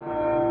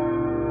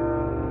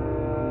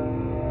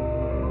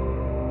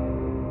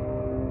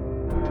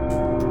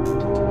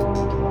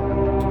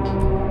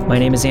My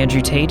name is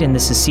Andrew Tate, and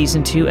this is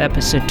Season 2,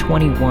 Episode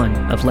 21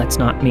 of Let's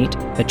Not Meet,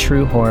 a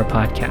true horror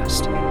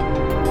podcast.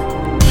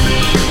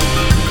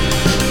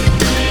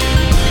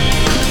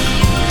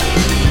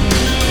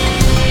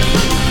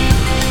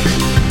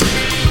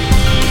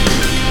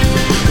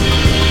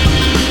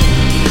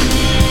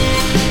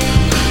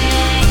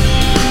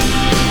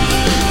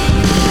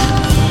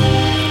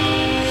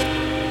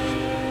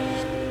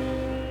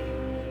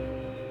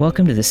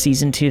 Welcome to the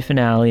Season 2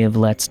 finale of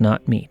Let's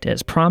Not Meet.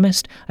 As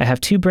promised, I have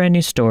two brand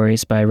new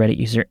stories by Reddit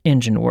user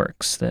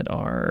EngineWorks that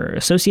are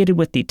associated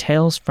with the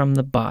Tales from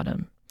the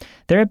Bottom.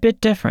 They're a bit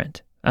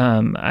different.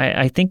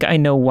 I think I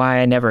know why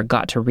I never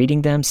got to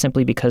reading them,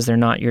 simply because they're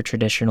not your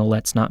traditional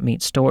Let's Not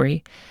Meet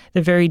story.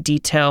 They're very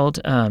detailed,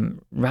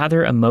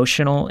 rather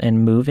emotional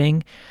and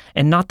moving,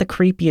 and not the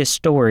creepiest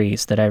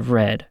stories that I've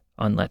read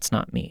on Let's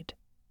Not Meet.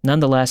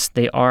 Nonetheless,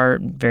 they are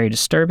very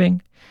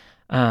disturbing,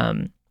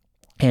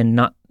 and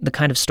not the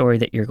kind of story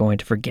that you're going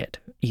to forget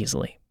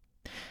easily.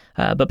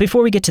 But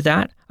before we get to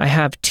that, I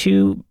have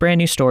two brand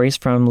new stories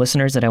from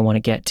listeners that I want to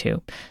get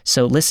to.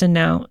 So listen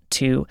now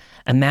to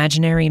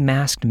Imaginary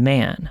Masked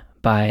Man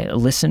by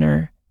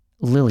listener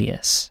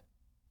Lilius,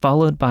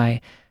 followed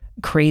by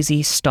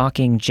Crazy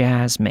Stalking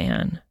Jazz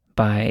Man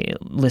by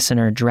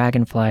listener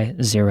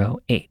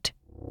Dragonfly08.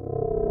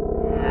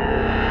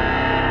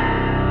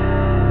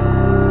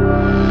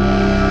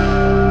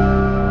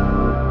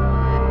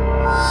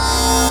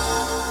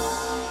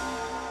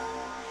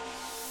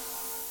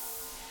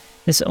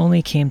 This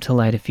only came to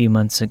light a few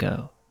months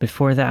ago.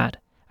 Before that,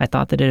 I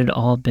thought that it had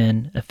all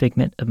been a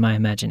figment of my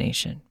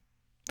imagination.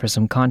 For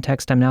some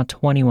context, I'm now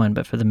 21,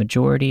 but for the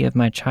majority of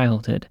my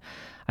childhood,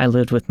 I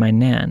lived with my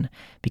nan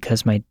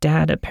because my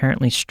dad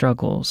apparently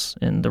struggles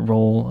in the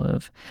role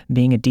of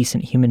being a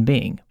decent human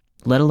being,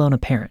 let alone a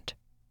parent.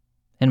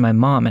 And my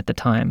mom at the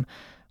time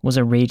was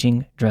a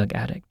raging drug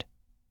addict.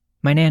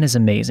 My nan is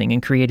amazing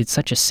and created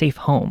such a safe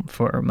home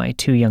for my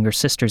two younger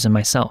sisters and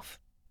myself.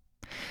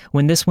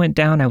 When this went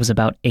down, I was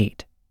about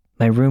 8.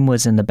 My room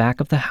was in the back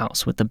of the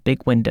house with a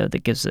big window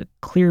that gives a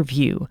clear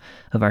view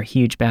of our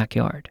huge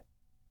backyard.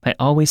 I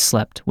always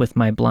slept with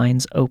my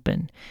blinds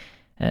open,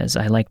 as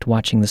I liked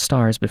watching the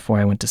stars before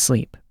I went to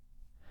sleep.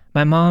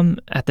 My mom,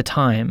 at the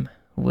time,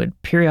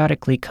 would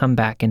periodically come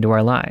back into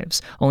our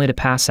lives, only to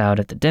pass out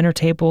at the dinner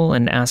table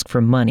and ask for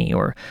money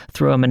or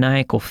throw a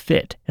maniacal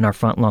fit in our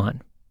front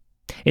lawn.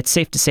 It's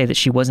safe to say that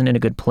she wasn't in a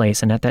good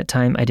place, and at that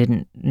time I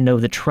didn't know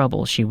the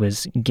trouble she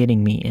was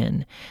getting me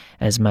in,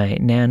 as my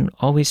nan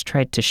always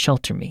tried to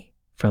shelter me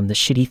from the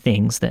shitty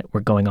things that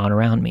were going on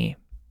around me.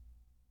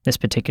 This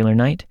particular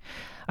night,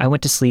 I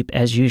went to sleep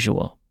as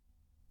usual.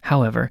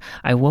 However,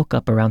 I woke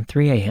up around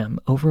 3 a.m.,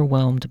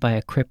 overwhelmed by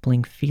a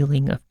crippling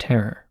feeling of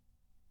terror.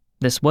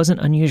 This wasn't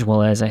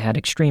unusual, as I had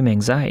extreme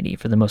anxiety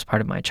for the most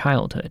part of my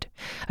childhood.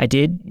 I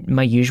did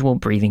my usual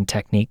breathing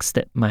techniques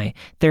that my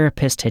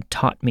therapist had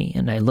taught me,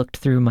 and I looked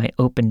through my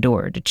open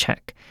door to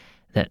check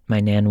that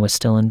my nan was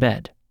still in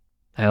bed.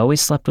 I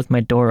always slept with my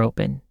door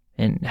open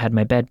and had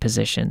my bed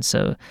positioned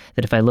so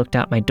that if I looked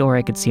out my door,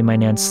 I could see my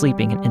nan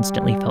sleeping and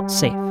instantly felt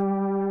safe.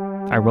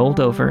 I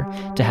rolled over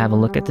to have a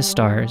look at the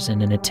stars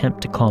in an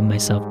attempt to calm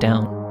myself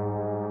down.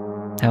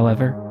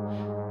 However,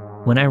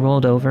 when I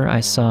rolled over, I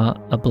saw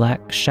a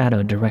black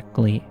shadow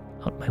directly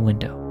out my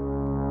window.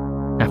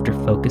 After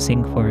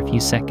focusing for a few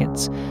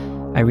seconds,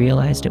 I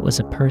realized it was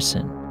a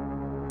person,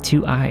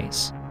 2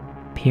 eyes,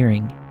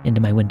 peering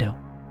into my window.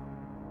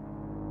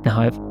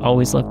 Now, I've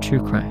always loved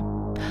true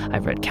crime.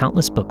 I've read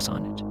countless books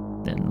on it,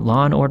 and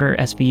Law & Order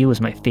SVU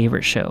was my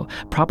favorite show,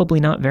 probably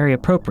not very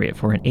appropriate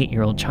for an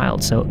 8-year-old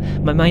child, so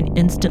my mind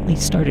instantly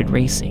started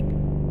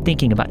racing,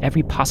 thinking about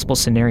every possible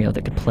scenario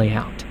that could play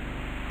out.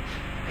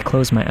 I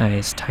closed my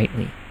eyes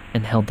tightly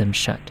and held them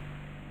shut,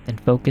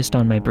 and focused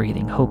on my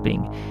breathing,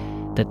 hoping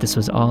that this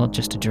was all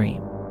just a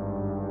dream.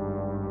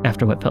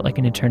 After what felt like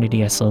an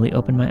eternity, I slowly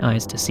opened my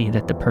eyes to see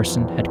that the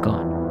person had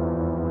gone.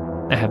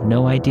 I have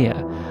no idea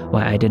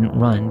why I didn't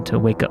run to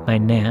wake up my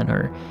nan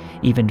or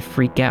even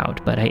freak out,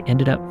 but I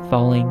ended up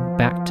falling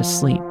back to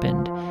sleep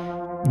and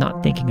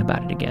not thinking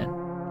about it again.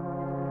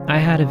 I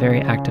had a very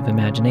active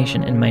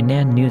imagination, and my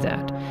nan knew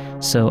that,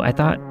 so I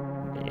thought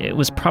it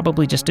was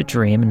probably just a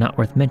dream and not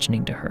worth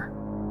mentioning to her.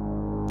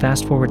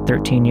 Fast forward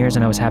 13 years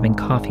and I was having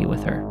coffee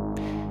with her.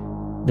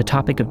 The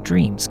topic of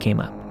dreams came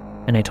up,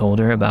 and I told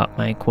her about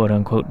my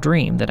quote-unquote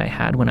dream that I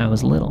had when I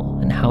was little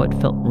and how it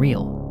felt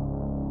real.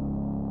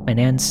 My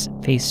nan's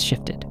face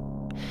shifted.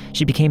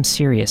 She became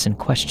serious and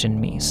questioned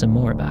me some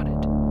more about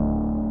it.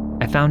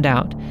 I found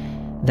out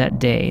that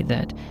day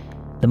that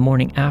the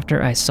morning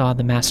after I saw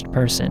the masked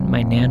person,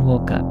 my nan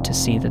woke up to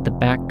see that the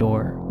back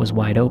door was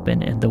wide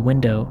open and the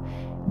window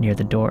near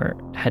the door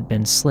had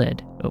been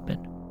slid open.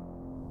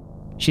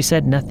 She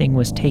said nothing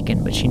was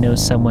taken, but she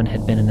knows someone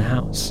had been in the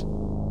house.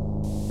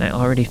 I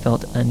already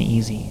felt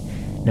uneasy,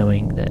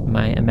 knowing that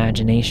my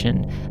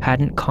imagination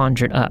hadn't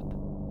conjured up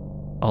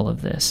all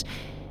of this,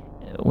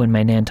 when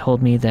my nan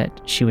told me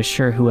that she was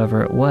sure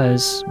whoever it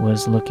was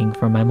looking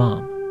for my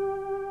mom.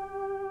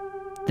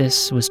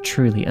 This was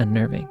truly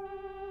unnerving.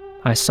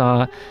 I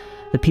saw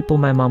the people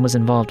my mom was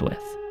involved with.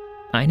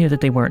 I knew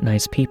that they weren't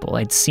nice people.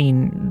 I'd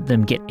seen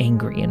them get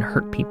angry and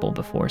hurt people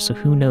before, so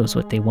who knows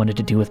what they wanted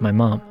to do with my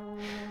mom.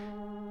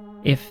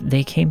 If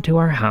they came to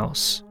our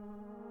house,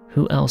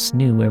 who else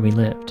knew where we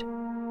lived?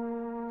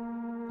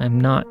 I'm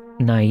not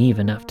naive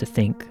enough to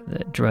think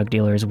that drug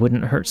dealers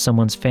wouldn't hurt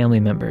someone's family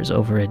members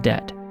over a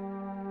debt.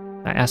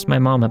 I asked my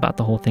mom about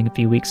the whole thing a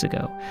few weeks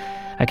ago.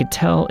 I could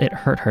tell it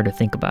hurt her to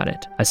think about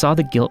it. I saw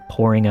the guilt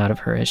pouring out of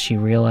her as she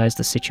realized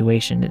the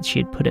situation that she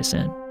had put us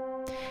in.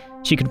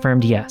 She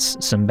confirmed yes,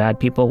 some bad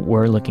people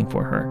were looking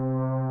for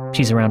her.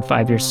 She's around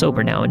 5 years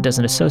sober now and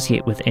doesn't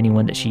associate with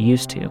anyone that she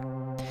used to.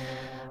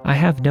 I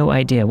have no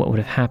idea what would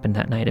have happened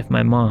that night if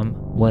my mom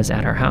was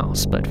at our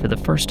house, but for the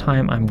first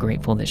time, I'm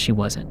grateful that she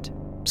wasn't.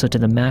 So to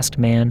the masked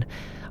man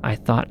I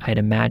thought I'd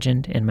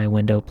imagined in my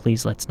window,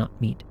 please let's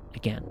not meet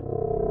again.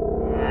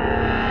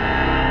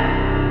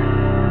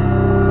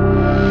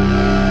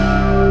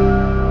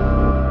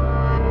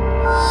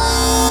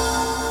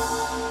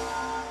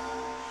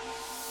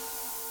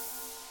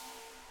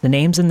 The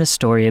names in this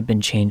story have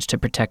been changed to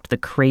protect the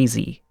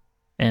crazy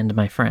and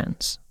my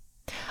friends.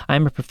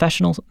 I'm a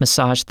professional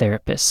massage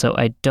therapist, so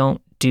I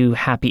don't do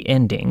happy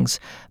endings,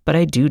 but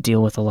I do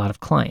deal with a lot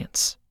of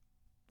clients.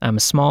 I'm a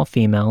small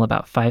female,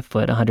 about 5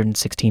 foot,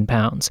 116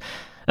 pounds.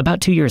 About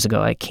 2 years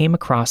ago, I came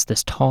across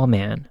this tall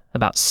man,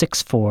 about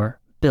 6'4",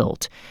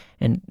 built,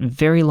 and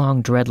very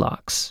long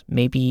dreadlocks,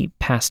 maybe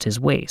past his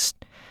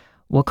waist.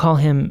 We'll call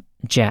him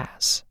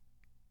Jazz.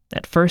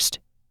 At first,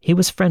 he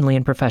was friendly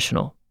and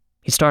professional.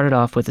 He started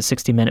off with a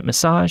 60-minute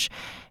massage,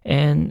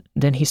 and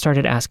then he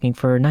started asking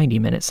for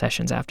 90-minute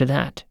sessions after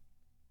that,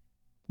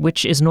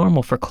 which is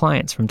normal for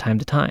clients from time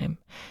to time,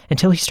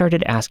 until he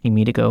started asking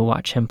me to go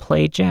watch him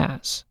play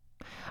jazz.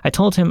 I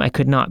told him I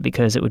could not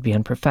because it would be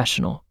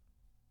unprofessional.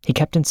 He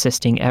kept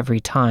insisting every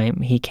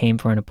time he came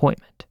for an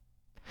appointment.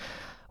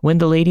 When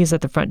the ladies at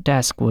the front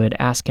desk would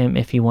ask him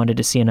if he wanted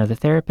to see another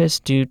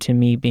therapist due to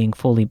me being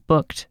fully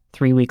booked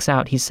 3 weeks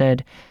out, he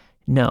said,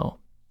 "No,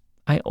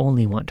 I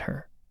only want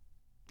her."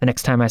 The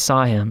next time I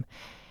saw him,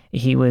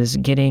 he was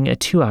getting a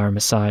 2-hour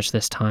massage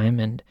this time,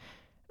 and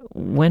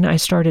when I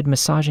started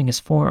massaging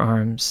his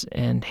forearms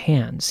and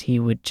hands, he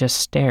would just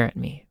stare at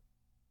me.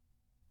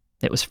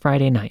 It was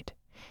Friday night,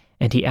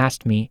 and he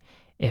asked me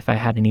if I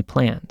had any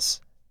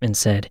plans and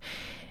said,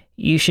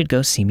 "You should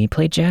go see me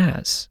play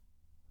jazz."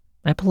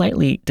 I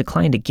politely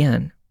declined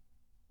again.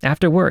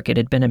 After work, it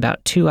had been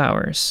about 2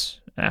 hours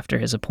after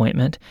his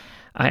appointment,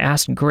 I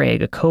asked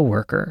Greg, a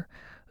coworker,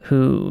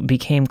 who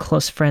became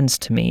close friends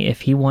to me,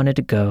 if he wanted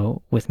to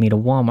go with me to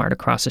Walmart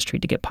across the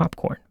street to get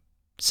popcorn.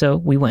 So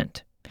we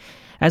went.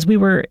 As we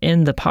were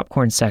in the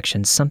popcorn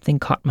section, something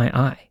caught my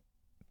eye.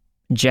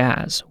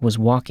 Jazz was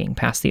walking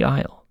past the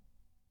aisle.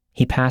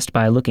 He passed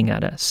by looking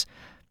at us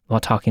while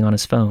talking on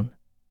his phone.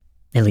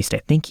 At least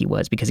I think he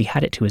was, because he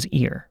had it to his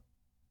ear.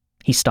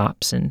 He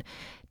stops and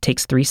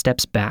takes 3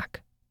 steps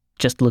back,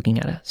 just looking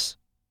at us.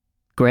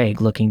 Greg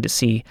looking to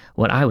see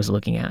what I was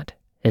looking at,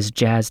 as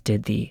Jazz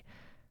did the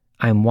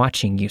 "I'm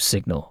watching you"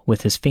 signal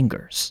with his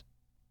fingers.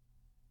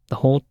 The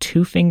whole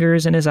 2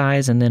 fingers in his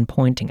eyes and then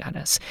pointing at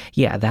us.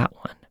 Yeah, that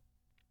one.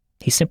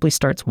 He simply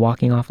starts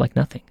walking off like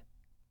nothing.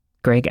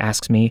 Greg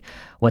asks me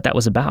what that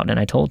was about, and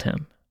I told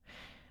him.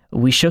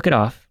 We shook it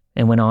off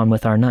and went on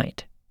with our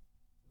night.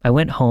 I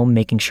went home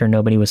making sure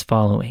nobody was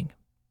following.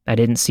 I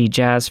didn't see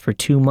Jazz for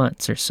 2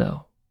 months or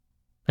so,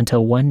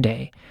 until one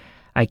day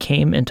I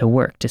came into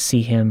work to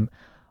see him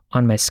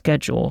on my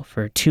schedule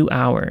for 2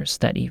 hours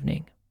that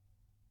evening.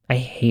 I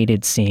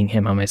hated seeing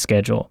him on my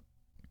schedule.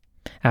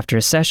 After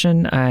a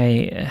session,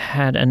 I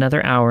had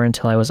another hour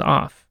until I was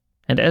off,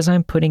 and as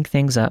I'm putting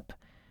things up,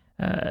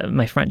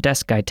 my front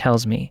desk guy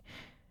tells me,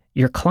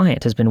 "Your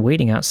client has been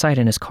waiting outside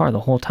in his car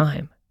the whole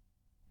time."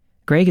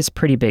 Greg is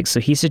pretty big, so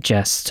he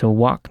suggests to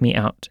walk me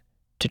out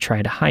to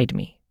try to hide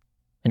me,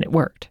 and it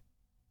worked.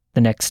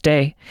 The next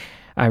day,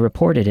 I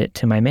reported it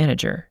to my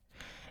manager,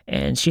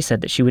 and she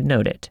said that she would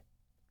note it.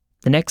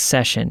 The next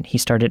session, he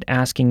started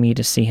asking me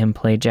to see him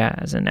play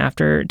jazz, and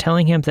after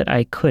telling him that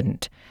I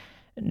couldn't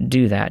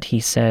do that, he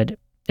said,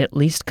 "At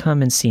least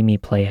come and see me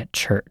play at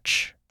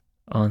church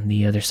on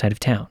the other side of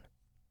town."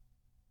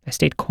 I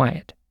stayed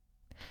quiet.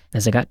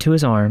 As I got to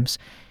his arms,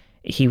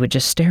 he would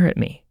just stare at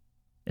me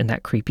in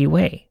that creepy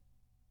way.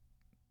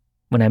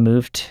 When I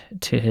moved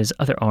to his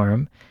other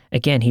arm,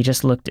 again he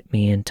just looked at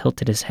me and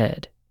tilted his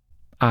head,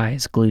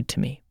 eyes glued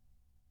to me.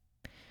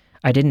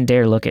 I didn't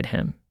dare look at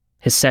him.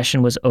 His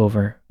session was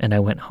over, and I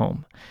went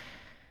home.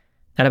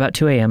 At about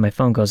 2 a.m., my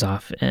phone goes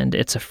off, and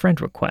it's a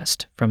friend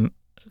request from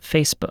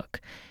Facebook.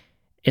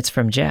 It's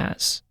from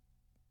Jazz.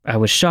 I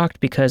was shocked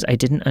because I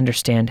didn't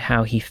understand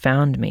how he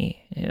found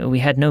me. We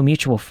had no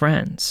mutual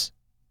friends.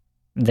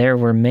 There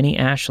were many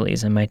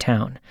Ashleys in my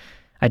town.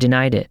 I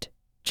denied it,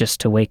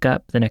 just to wake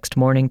up the next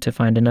morning to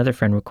find another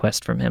friend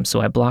request from him, so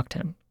I blocked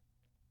him.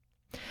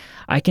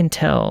 I can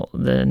tell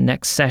the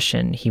next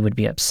session he would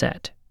be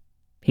upset.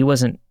 He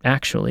wasn't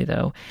actually,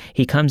 though.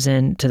 He comes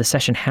in to the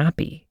session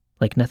happy,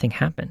 like nothing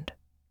happened.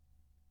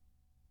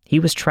 He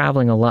was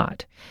traveling a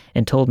lot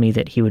and told me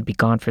that he would be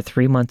gone for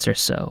 3 months or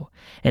so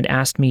and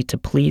asked me to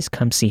please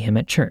come see him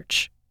at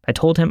church. I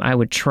told him I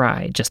would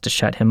try just to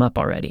shut him up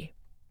already.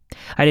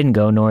 I didn't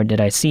go, nor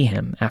did I see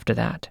him after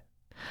that.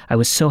 I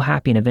was so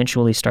happy and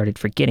eventually started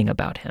forgetting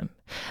about him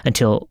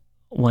until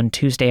one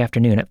Tuesday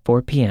afternoon at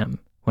 4 p.m.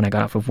 when I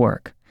got off of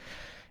work.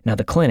 Now,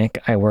 the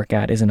clinic I work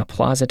at is in a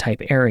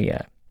plaza-type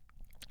area.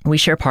 We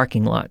share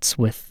parking lots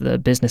with the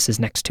businesses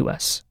next to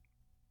us.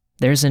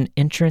 There's an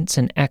entrance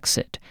and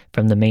exit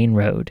from the main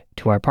road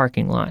to our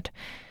parking lot.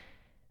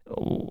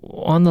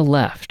 On the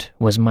left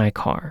was my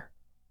car.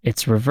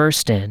 It's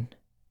reversed in,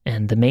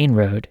 and the main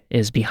road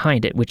is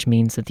behind it, which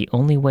means that the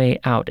only way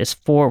out is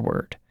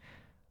forward.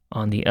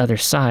 On the other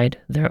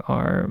side, there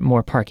are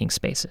more parking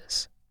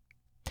spaces.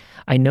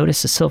 I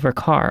noticed a silver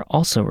car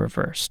also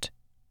reversed,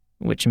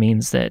 which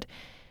means that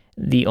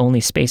the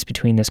only space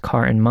between this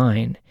car and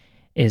mine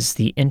is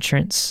the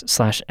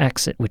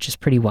entrance/exit, which is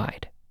pretty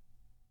wide.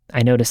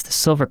 I noticed the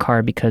silver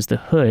car because the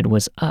hood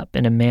was up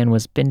and a man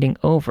was bending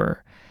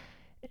over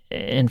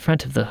in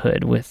front of the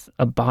hood with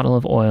a bottle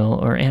of oil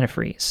or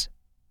antifreeze.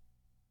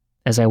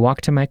 As I walk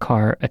to my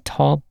car, a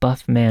tall,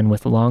 buff man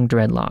with long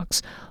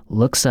dreadlocks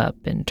looks up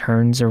and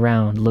turns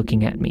around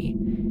looking at me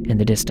in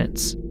the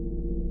distance.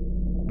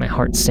 My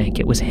heart sank.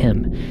 It was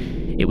him.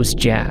 It was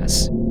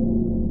Jazz.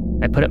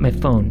 I put up my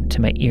phone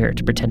to my ear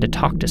to pretend to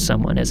talk to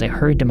someone as I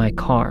hurried to my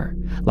car,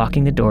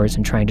 locking the doors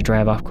and trying to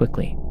drive off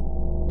quickly.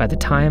 By the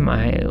time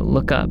I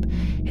look up,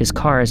 his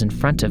car is in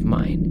front of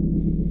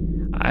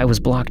mine. I was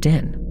blocked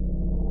in.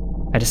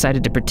 I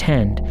decided to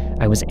pretend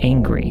I was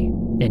angry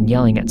and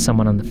yelling at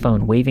someone on the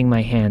phone, waving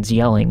my hands,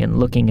 yelling and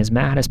looking as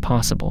mad as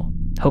possible,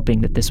 hoping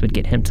that this would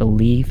get him to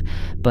leave,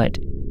 but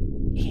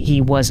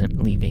he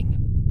wasn't leaving.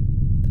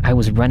 I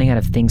was running out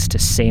of things to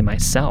say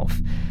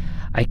myself.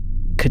 I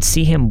could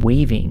see him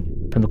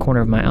waving from the corner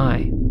of my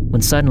eye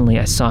when suddenly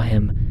I saw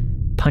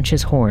him punch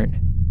his horn.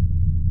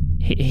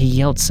 He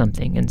yelled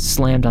something and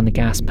slammed on the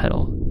gas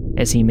pedal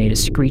as he made a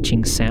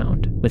screeching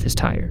sound with his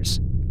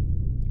tires.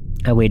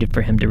 I waited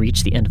for him to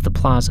reach the end of the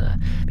plaza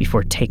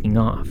before taking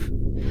off.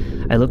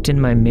 I looked in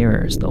my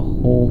mirrors the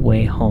whole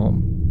way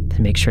home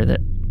to make sure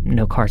that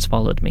no cars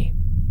followed me.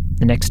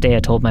 The next day I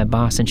told my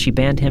boss and she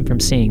banned him from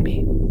seeing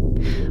me.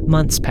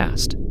 Months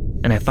passed,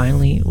 and I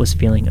finally was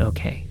feeling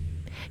okay.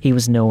 He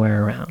was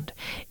nowhere around.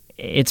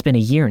 It's been a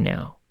year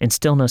now, and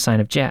still no sign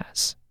of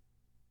Jazz.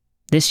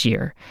 This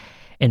year,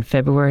 in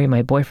February,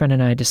 my boyfriend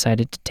and I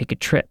decided to take a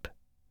trip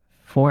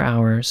 4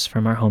 hours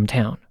from our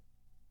hometown.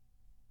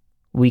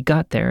 We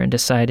got there and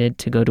decided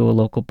to go to a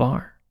local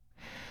bar.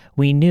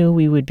 We knew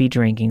we would be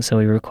drinking, so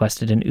we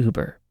requested an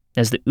Uber.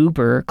 As the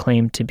Uber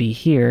claimed to be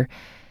here,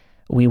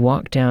 we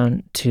walked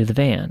down to the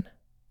van.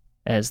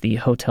 As the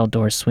hotel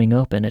doors swing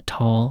open, a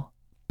tall,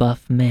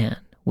 buff man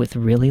with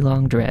really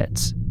long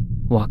dreads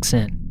walks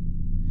in.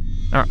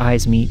 Our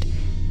eyes meet,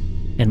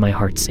 and my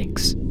heart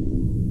sinks.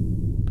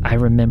 I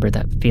remember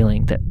that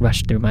feeling that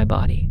rushed through my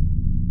body.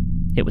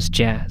 It was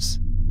Jazz.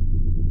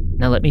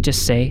 Now let me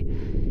just say,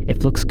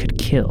 if looks could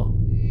kill,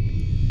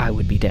 I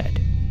would be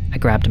dead. I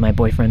grabbed my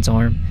boyfriend's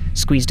arm,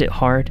 squeezed it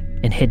hard,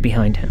 and hid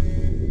behind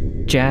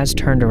him. Jazz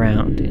turned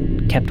around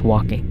and kept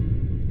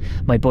walking.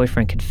 My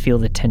boyfriend could feel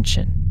the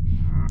tension.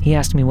 He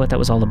asked me what that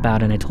was all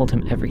about, and I told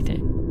him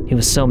everything. He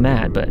was so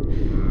mad, but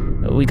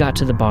we got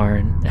to the bar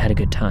and had a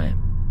good time.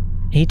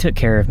 He took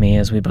care of me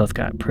as we both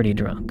got pretty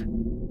drunk.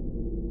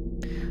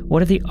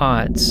 What are the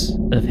odds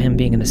of him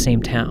being in the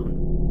same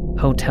town,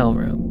 hotel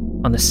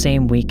room, on the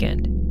same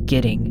weekend,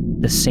 getting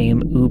the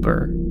same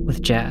Uber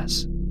with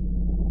Jazz?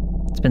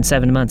 It's been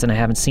 7 months and I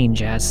haven't seen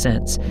Jazz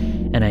since,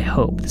 and I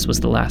hope this was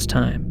the last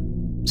time.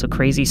 So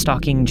crazy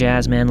stalking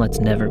Jazz man, let's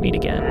never meet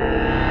again.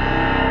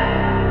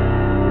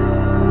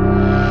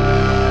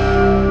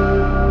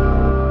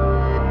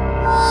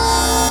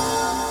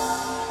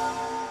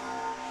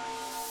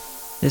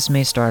 This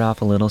may start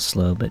off a little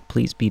slow, but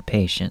please be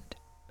patient.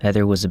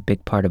 Heather was a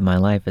big part of my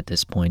life at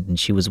this point, and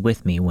she was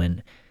with me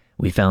when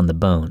we found the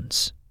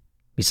bones.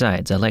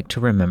 Besides, I like to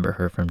remember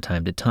her from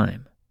time to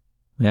time.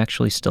 We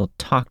actually still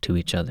talk to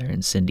each other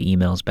and send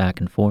emails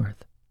back and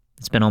forth.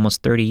 It's been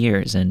almost 30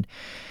 years, and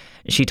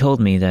she told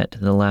me that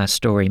the last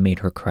story made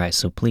her cry,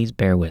 so please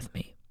bear with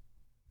me.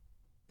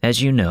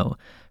 As you know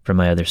from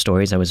my other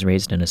stories, I was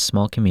raised in a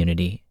small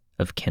community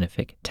of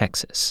Kennefic,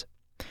 Texas.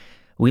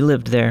 We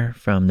lived there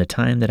from the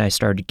time that I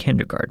started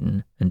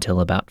kindergarten until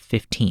about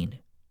 15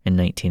 in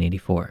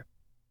 1984.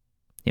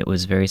 It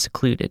was very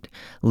secluded,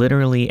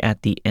 literally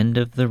at the end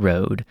of the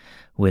road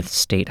with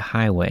State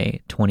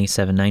Highway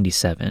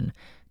 2797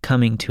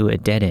 coming to a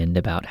dead end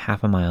about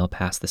half a mile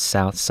past the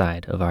south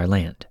side of our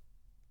land.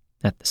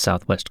 At the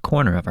southwest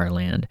corner of our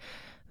land,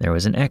 there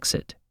was an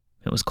exit.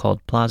 It was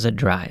called Plaza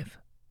Drive.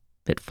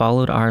 It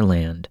followed our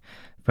land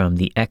from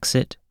the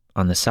exit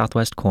on the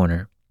southwest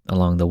corner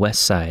along the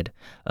west side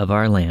of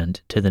our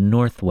land to the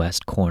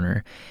northwest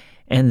corner,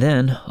 and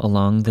then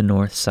along the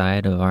north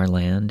side of our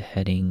land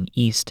heading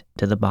east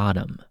to the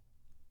bottom.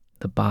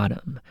 The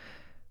bottom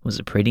was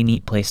a pretty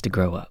neat place to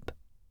grow up.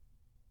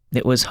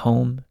 It was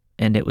home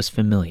and it was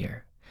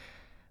familiar.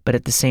 But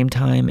at the same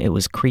time, it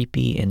was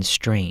creepy and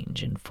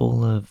strange and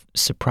full of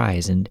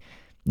surprise, and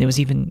it was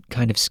even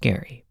kind of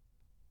scary.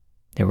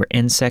 There were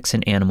insects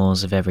and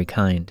animals of every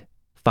kind.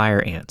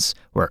 Fire ants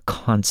were a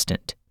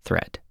constant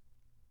threat.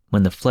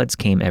 When the floods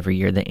came every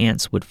year, the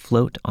ants would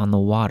float on the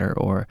water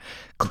or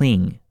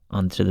cling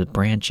onto the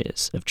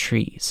branches of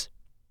trees.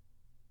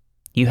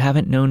 You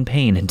haven't known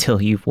pain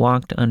until you've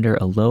walked under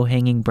a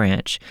low-hanging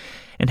branch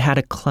and had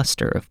a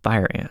cluster of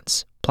fire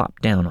ants plop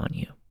down on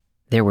you.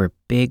 There were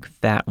big,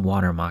 fat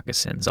water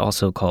moccasins,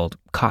 also called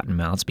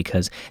cottonmouths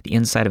because the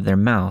inside of their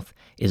mouth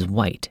is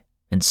white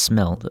and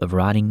smelled of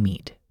rotting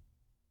meat.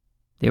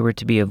 They were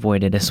to be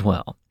avoided as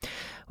well.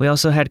 We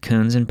also had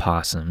coons and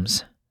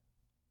possums.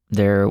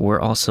 There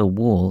were also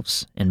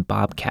wolves and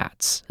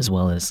bobcats, as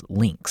well as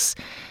lynx,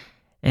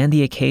 and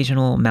the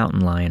occasional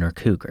mountain lion or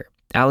cougar.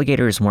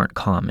 Alligators weren't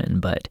common,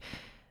 but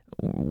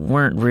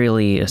weren't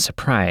really a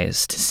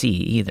surprise to see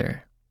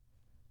either.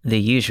 They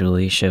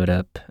usually showed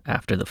up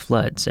after the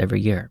floods every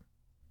year.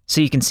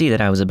 So you can see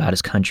that I was about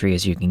as country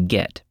as you can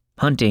get.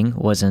 Hunting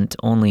wasn't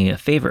only a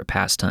favorite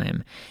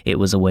pastime, it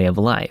was a way of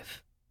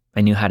life. I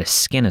knew how to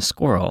skin a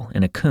squirrel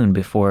and a coon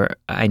before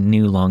I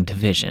knew long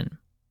division.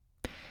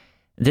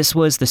 This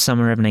was the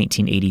summer of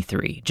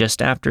 1983,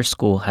 just after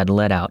school had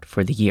let out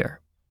for the year.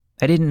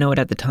 I didn't know it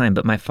at the time,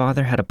 but my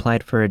father had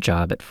applied for a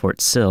job at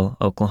Fort Sill,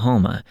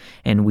 Oklahoma,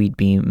 and we'd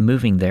be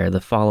moving there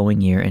the following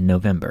year in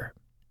November.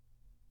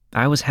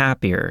 I was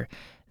happier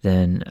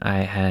than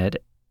I had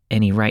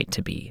any right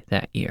to be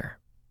that year.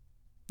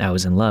 I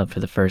was in love for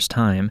the first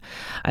time.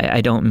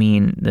 I don't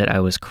mean that I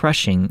was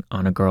crushing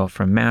on a girl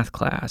from math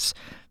class.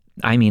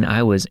 I mean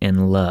I was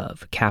in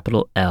love,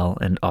 capital L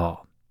and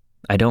all.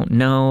 I don't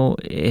know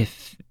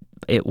if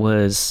it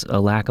was a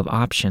lack of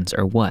options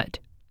or what,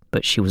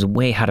 but she was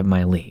way out of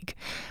my league.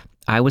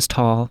 I was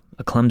tall,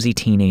 a clumsy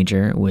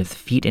teenager with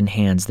feet and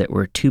hands that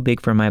were too big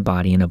for my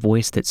body and a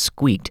voice that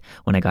squeaked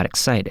when I got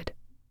excited.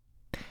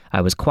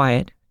 I was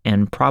quiet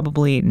and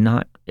probably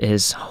not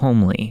as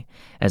homely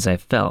as I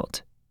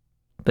felt.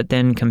 But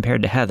then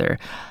compared to Heather,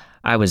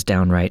 I was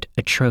downright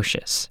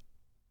atrocious.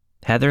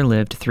 Heather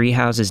lived 3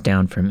 houses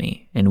down from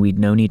me, and we'd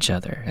known each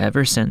other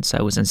ever since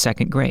I was in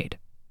 2nd grade.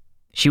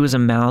 She was a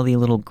mouthy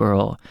little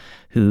girl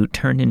who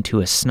turned into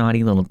a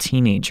snotty little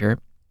teenager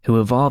who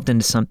evolved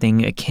into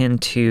something akin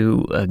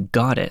to a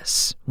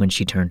goddess when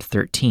she turned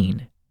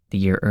 13 the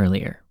year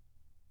earlier.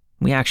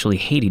 We actually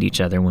hated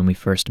each other when we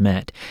first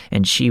met,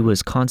 and she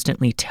was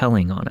constantly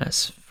telling on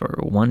us for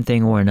one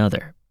thing or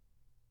another.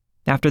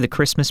 After the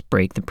Christmas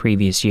break the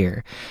previous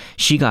year,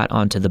 she got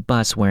onto the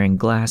bus wearing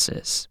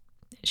glasses.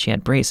 She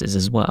had braces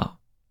as well.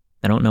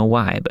 I don't know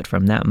why, but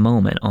from that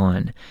moment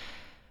on,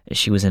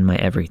 she was in my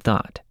every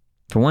thought.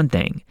 For one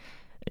thing,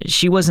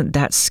 she wasn't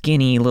that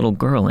skinny little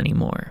girl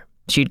anymore.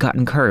 She'd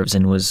gotten curves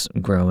and was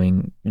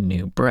growing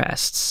new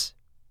breasts.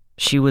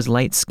 She was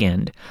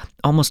light-skinned,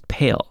 almost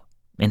pale,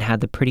 and had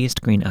the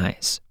prettiest green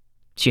eyes.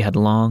 She had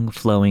long,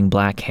 flowing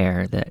black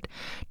hair that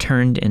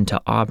turned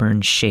into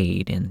auburn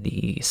shade in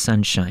the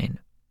sunshine,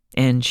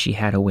 and she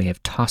had a way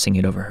of tossing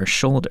it over her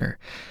shoulder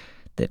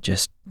that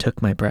just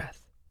took my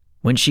breath.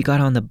 When she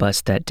got on the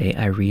bus that day,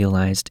 I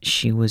realized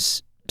she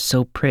was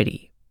so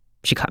pretty.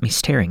 She caught me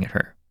staring at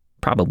her,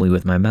 probably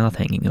with my mouth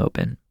hanging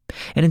open.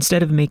 And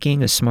instead of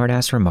making a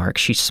smart-ass remark,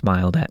 she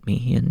smiled at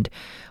me and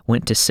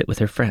went to sit with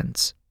her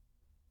friends.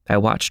 I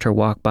watched her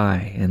walk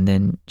by, and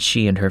then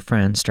she and her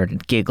friends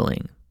started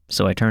giggling,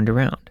 so I turned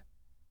around.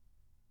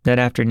 That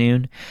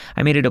afternoon,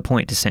 I made it a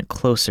point to sit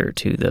closer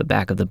to the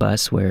back of the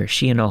bus where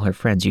she and all her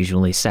friends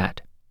usually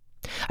sat.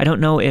 I don't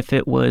know if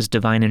it was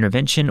divine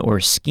intervention or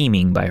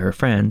scheming by her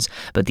friends,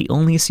 but the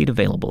only seat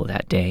available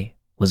that day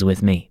was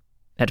with me.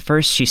 At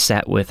first, she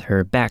sat with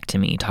her back to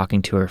me,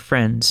 talking to her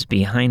friends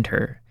behind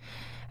her,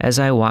 as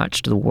I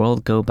watched the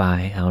world go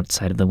by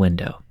outside of the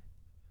window.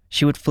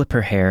 She would flip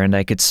her hair and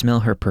I could smell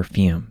her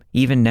perfume.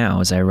 Even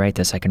now, as I write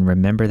this, I can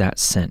remember that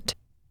scent.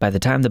 By the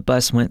time the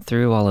bus went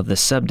through all of the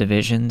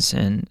subdivisions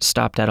and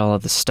stopped at all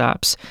of the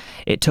stops,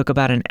 it took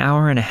about an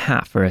hour and a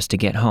half for us to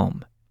get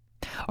home.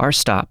 Our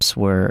stops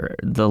were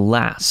the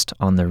last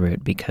on the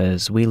route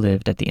because we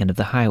lived at the end of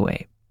the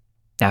highway.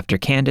 After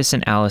Candace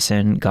and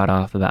Allison got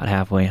off about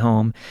halfway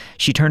home,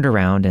 she turned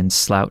around and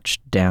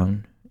slouched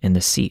down in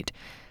the seat,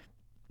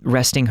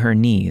 resting her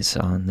knees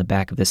on the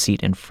back of the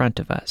seat in front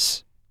of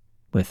us,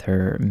 with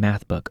her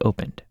math book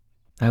opened.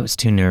 I was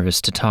too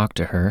nervous to talk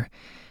to her,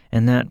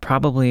 and that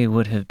probably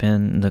would have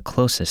been the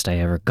closest I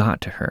ever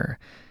got to her.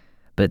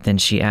 But then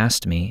she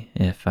asked me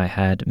if I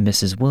had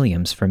Mrs.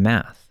 Williams for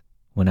math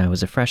when I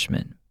was a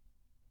freshman.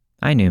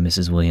 I knew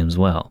Mrs. Williams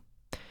well.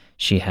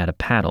 She had a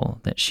paddle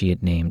that she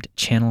had named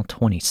Channel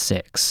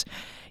 26.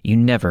 You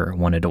never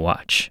wanted to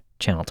watch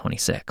Channel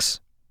 26.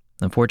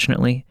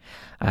 Unfortunately,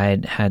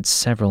 I'd had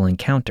several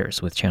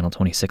encounters with Channel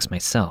 26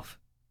 myself.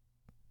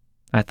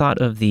 I thought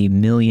of the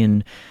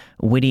million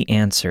witty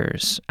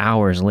answers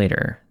hours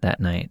later that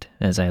night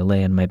as I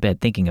lay in my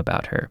bed thinking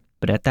about her,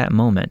 but at that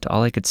moment,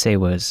 all I could say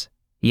was,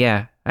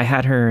 yeah, I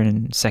had her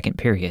in second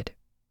period.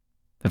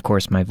 Of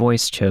course, my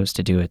voice chose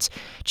to do its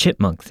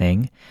chipmunk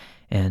thing,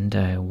 and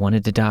I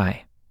wanted to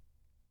die.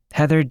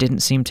 Heather didn't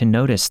seem to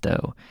notice,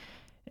 though,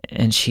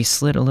 and she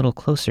slid a little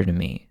closer to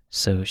me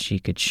so she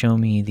could show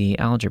me the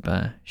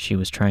algebra she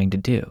was trying to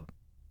do.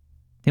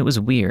 It was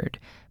weird,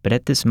 but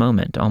at this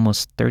moment,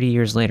 almost 30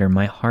 years later,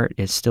 my heart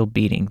is still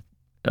beating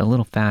a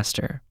little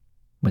faster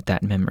with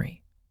that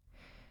memory.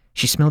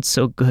 She smelled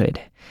so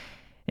good,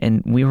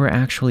 and we were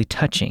actually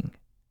touching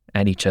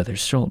at each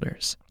other's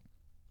shoulders.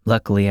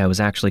 Luckily, I was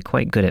actually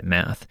quite good at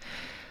math.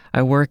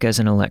 I work as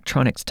an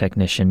electronics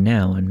technician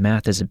now, and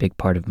math is a big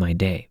part of my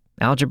day.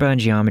 Algebra and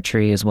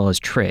geometry, as well as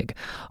trig,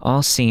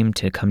 all seem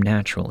to come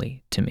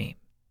naturally to me.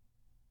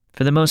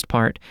 For the most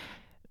part,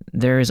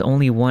 there is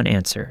only one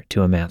answer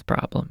to a math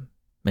problem.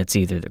 It's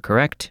either the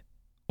correct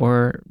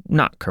or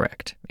not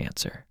correct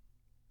answer.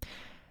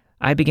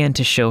 I began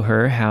to show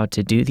her how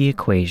to do the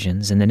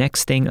equations, and the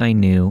next thing I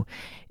knew,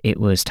 it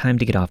was time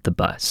to get off the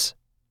bus.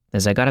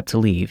 As I got up to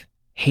leave,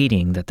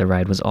 hating that the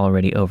ride was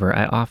already over,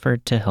 I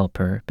offered to help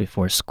her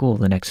before school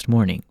the next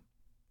morning.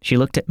 She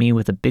looked at me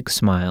with a big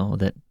smile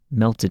that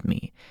melted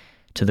me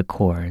to the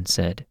core and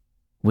said,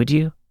 "Would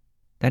you?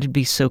 That'd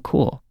be so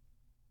cool."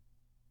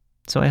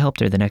 So I helped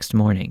her the next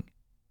morning,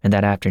 and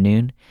that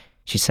afternoon,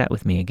 she sat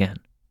with me again.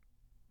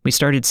 We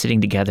started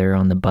sitting together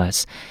on the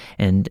bus,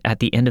 and at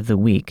the end of the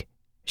week,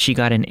 she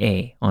got an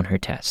A on her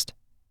test.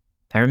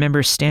 I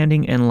remember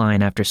standing in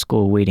line after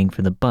school waiting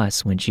for the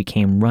bus when she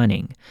came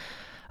running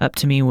up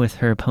to me with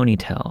her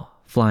ponytail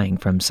flying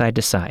from side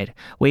to side,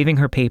 waving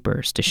her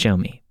papers to show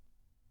me.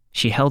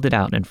 She held it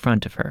out in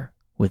front of her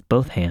with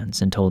both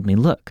hands and told me,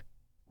 "Look,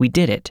 we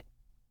did it."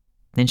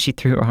 Then she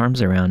threw her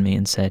arms around me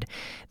and said,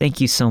 "Thank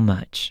you so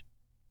much."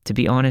 To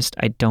be honest,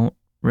 I don't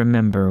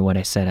remember what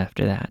I said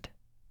after that.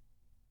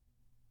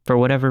 For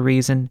whatever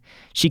reason,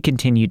 she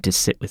continued to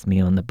sit with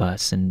me on the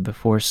bus and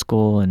before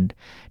school and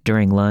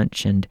during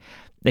lunch and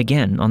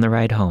again on the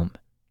ride home.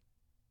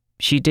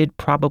 She did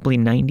probably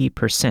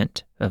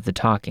 90% of the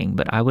talking,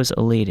 but I was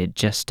elated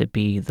just to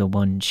be the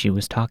one she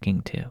was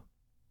talking to.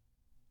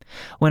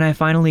 When I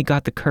finally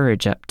got the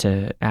courage up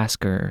to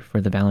ask her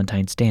for the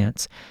Valentine's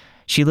dance,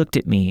 she looked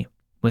at me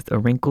with a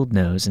wrinkled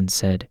nose and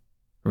said,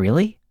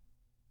 "Really?"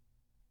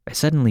 I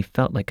suddenly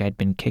felt like I'd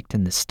been kicked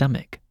in the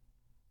stomach.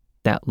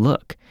 That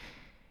look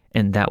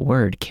and that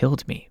word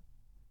killed me.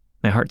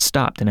 My heart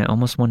stopped and I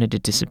almost wanted to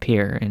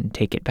disappear and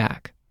take it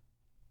back.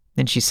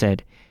 Then she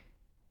said,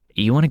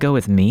 "You want to go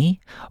with me?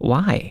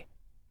 Why?"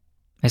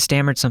 I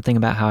stammered something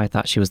about how I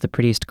thought she was the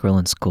prettiest girl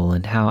in school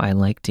and how I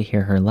liked to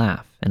hear her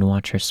laugh and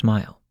watch her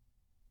smile.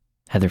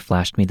 Heather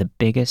flashed me the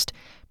biggest,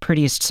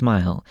 prettiest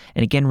smile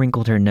and again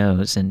wrinkled her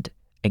nose and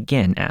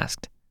again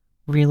asked,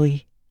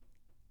 "Really?"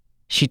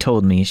 She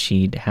told me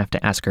she'd have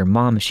to ask her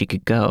mom if she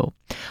could go.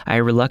 I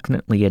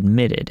reluctantly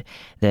admitted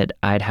that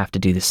I'd have to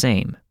do the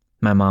same.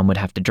 My mom would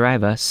have to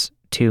drive us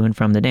to and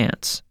from the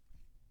dance.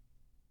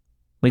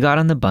 We got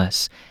on the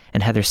bus,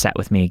 and Heather sat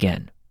with me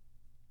again.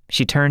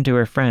 She turned to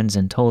her friends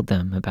and told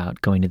them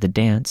about going to the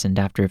dance, and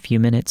after a few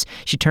minutes,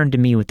 she turned to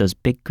me with those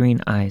big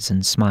green eyes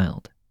and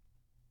smiled.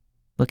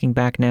 Looking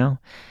back now,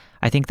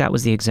 I think that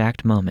was the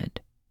exact moment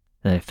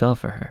that I fell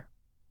for her.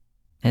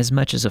 As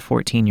much as a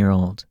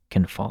 14-year-old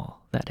can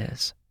fall, that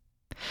is.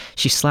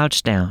 She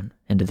slouched down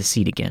into the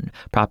seat again,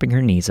 propping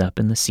her knees up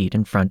in the seat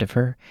in front of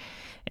her,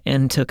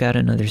 and took out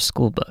another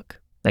school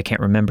book. I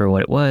can't remember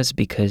what it was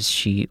because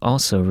she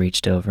also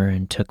reached over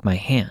and took my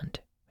hand,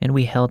 and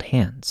we held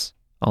hands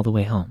all the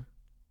way home.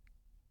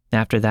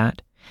 After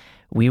that,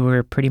 we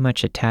were pretty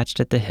much attached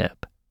at the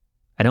hip.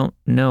 I don't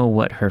know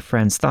what her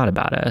friends thought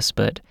about us,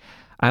 but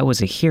I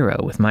was a hero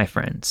with my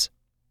friends.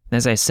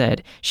 As I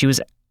said, she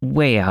was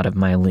way out of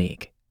my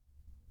league.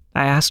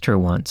 I asked her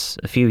once,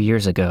 a few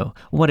years ago,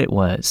 what it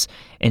was,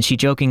 and she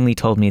jokingly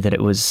told me that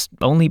it was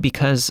only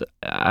because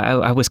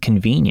I was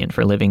convenient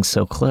for living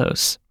so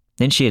close.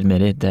 Then she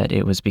admitted that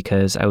it was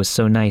because I was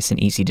so nice and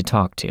easy to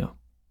talk to.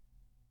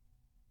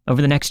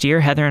 Over the next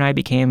year, Heather and I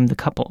became the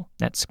couple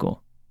at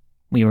school.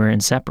 We were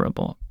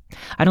inseparable.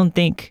 I don't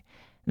think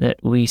that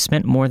we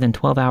spent more than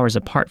 12 hours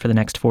apart for the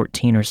next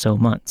 14 or so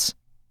months.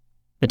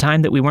 The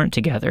time that we weren't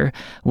together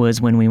was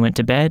when we went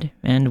to bed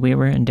and we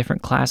were in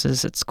different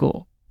classes at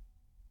school.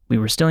 We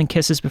were stealing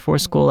kisses before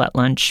school, at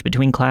lunch,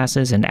 between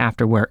classes, and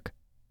after work.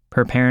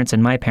 Her parents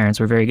and my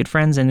parents were very good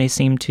friends, and they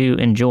seemed to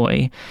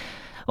enjoy,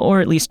 or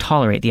at least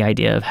tolerate, the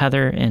idea of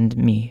Heather and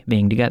me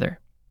being together.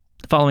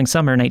 The following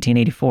summer,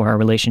 1984, our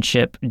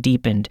relationship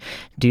deepened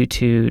due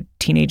to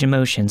teenage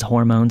emotions,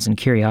 hormones, and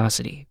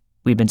curiosity.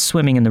 We'd been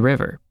swimming in the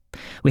river.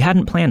 We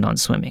hadn't planned on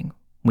swimming.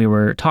 We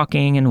were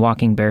talking and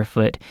walking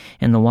barefoot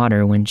in the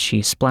water when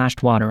she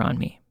splashed water on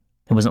me.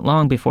 It wasn't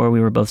long before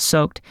we were both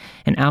soaked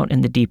and out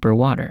in the deeper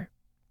water.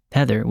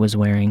 Heather was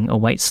wearing a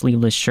white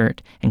sleeveless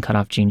shirt and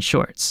cut-off jean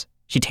shorts.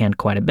 She tanned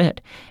quite a bit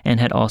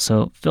and had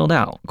also filled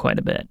out quite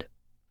a bit.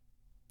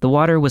 The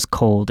water was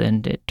cold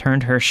and it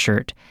turned her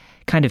shirt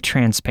kind of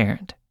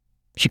transparent.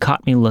 She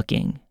caught me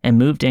looking and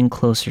moved in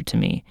closer to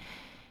me,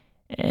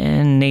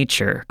 and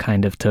nature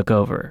kind of took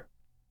over.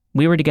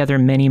 We were together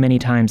many, many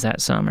times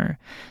that summer,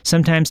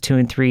 sometimes 2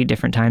 and 3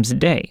 different times a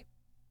day.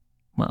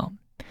 Well,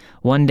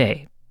 one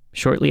day,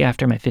 Shortly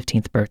after my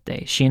 15th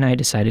birthday, she and I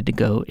decided to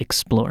go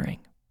exploring.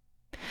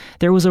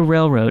 There was a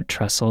railroad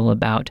trestle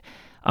about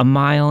 1.5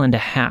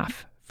 miles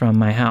from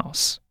my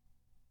house.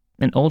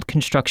 An old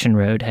construction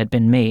road had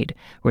been made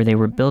where they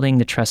were building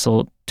the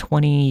trestle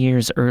 20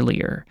 years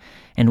earlier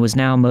and was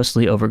now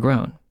mostly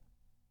overgrown.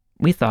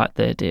 We thought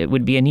that it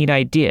would be a neat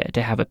idea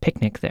to have a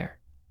picnic there,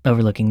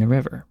 overlooking the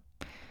river.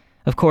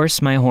 Of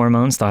course, my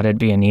hormones thought it'd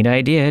be a neat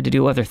idea to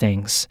do other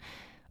things,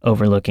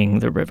 overlooking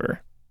the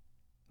river.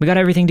 We got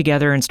everything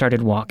together and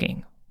started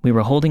walking. We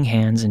were holding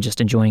hands and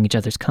just enjoying each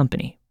other's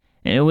company.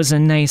 It was a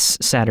nice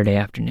Saturday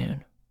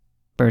afternoon.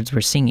 Birds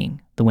were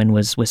singing, the wind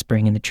was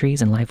whispering in the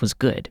trees, and life was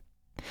good.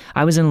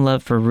 I was in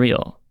love for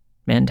real,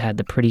 and had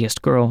the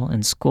prettiest girl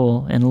in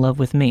school in love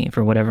with me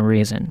for whatever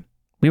reason.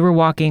 We were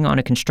walking on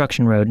a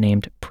construction road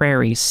named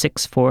Prairie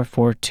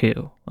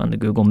 6442 on the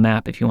Google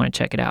map if you want to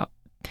check it out.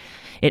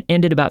 It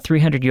ended about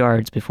 300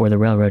 yards before the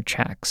railroad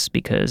tracks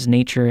because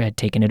nature had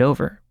taken it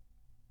over.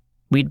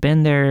 We'd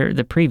been there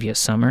the previous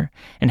summer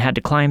and had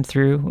to climb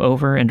through,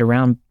 over, and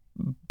around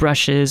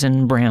brushes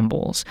and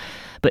brambles,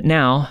 but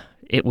now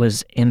it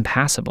was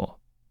impassable.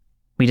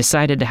 We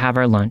decided to have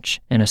our lunch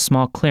in a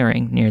small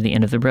clearing near the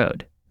end of the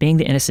road. Being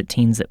the innocent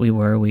teens that we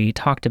were, we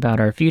talked about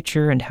our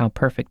future and how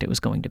perfect it was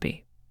going to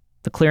be.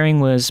 The clearing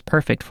was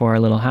perfect for our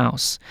little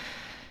house.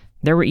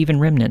 There were even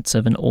remnants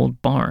of an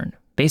old barn,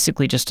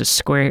 basically just a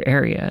square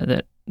area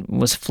that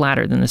was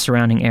flatter than the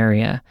surrounding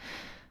area.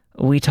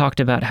 We talked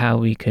about how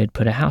we could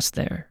put a house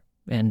there,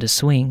 and a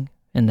swing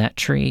in that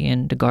tree,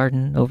 and a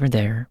garden over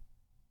there.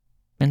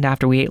 And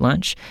after we ate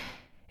lunch,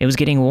 it was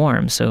getting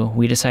warm, so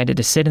we decided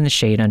to sit in the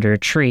shade under a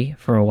tree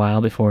for a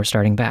while before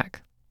starting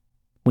back.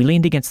 We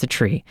leaned against the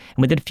tree,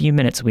 and within a few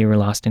minutes we were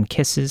lost in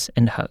kisses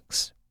and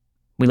hugs.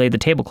 We laid the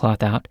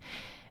tablecloth out,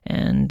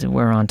 and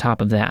were on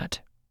top of that.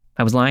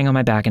 I was lying on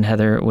my back, and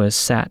Heather was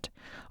sat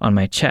on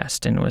my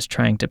chest and was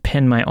trying to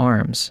pin my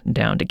arms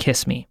down to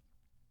kiss me.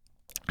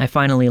 I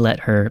finally let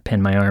her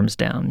pin my arms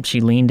down.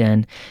 She leaned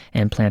in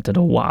and planted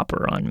a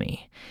whopper on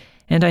me,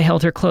 and I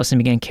held her close and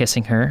began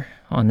kissing her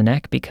on the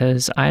neck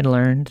because I'd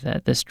learned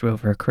that this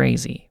drove her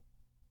crazy.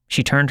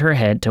 She turned her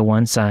head to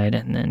one side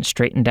and then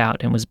straightened out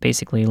and was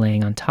basically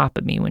laying on top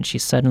of me when she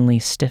suddenly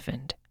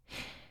stiffened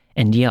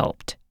and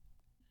yelped,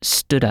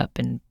 stood up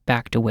and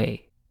backed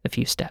away a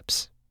few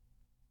steps,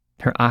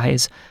 her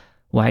eyes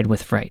wide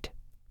with fright,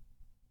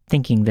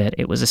 thinking that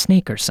it was a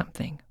snake or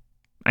something.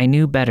 I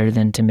knew better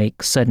than to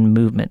make sudden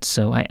movements,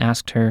 so I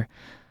asked her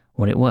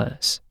what it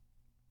was.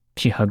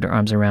 She hugged her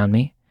arms around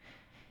me,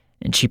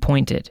 and she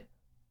pointed.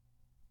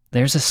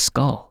 "There's a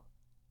skull,"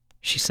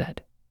 she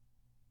said.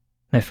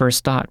 My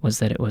first thought was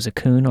that it was a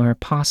coon or a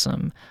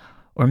possum,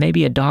 or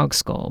maybe a dog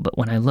skull, but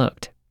when I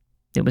looked,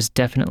 it was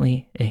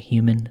definitely a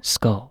human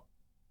skull.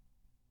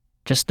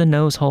 Just the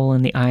nose hole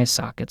and the eye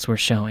sockets were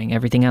showing.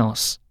 Everything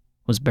else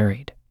was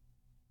buried.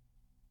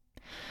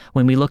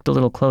 When we looked a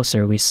little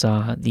closer, we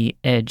saw the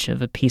edge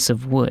of a piece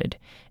of wood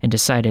and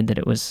decided that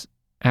it was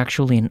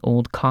actually an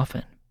old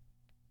coffin.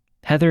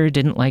 Heather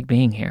didn't like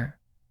being here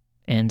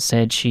and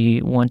said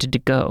she wanted to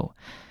go,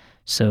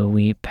 so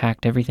we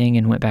packed everything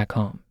and went back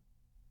home.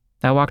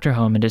 I walked her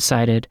home and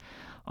decided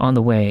on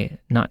the way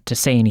not to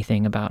say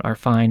anything about our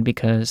find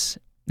because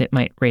it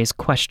might raise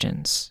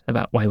questions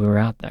about why we were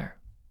out there.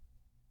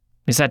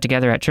 We sat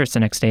together at church the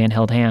next day and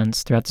held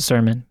hands throughout the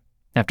sermon.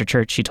 After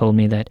church, she told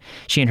me that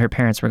she and her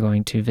parents were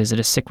going to visit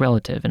a sick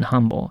relative in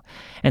Humble,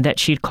 and that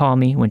she'd call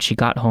me when she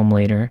got home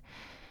later,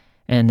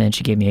 and then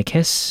she gave me a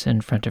kiss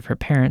in front of her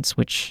parents,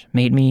 which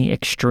made me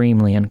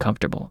extremely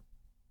uncomfortable.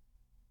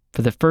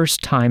 For the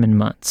first time in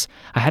months,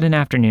 I had an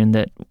afternoon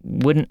that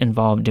wouldn't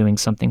involve doing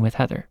something with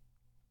Heather.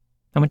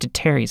 I went to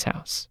Terry's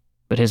house,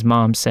 but his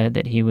mom said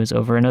that he was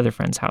over another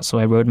friend's house, so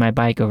I rode my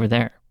bike over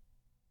there.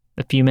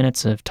 A few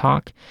minutes of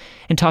talk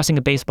and tossing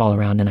a baseball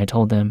around, and I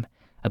told them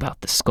about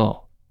the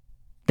skull.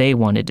 They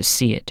wanted to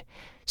see it,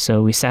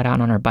 so we sat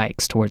out on our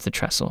bikes towards the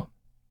trestle.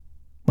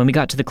 When we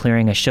got to the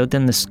clearing, I showed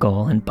them the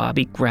skull, and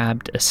Bobby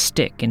grabbed a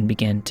stick and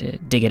began to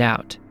dig it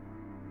out.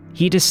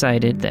 He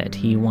decided that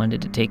he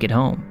wanted to take it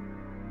home.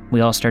 We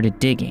all started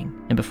digging,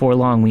 and before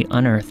long we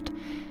unearthed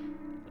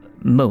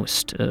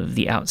most of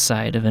the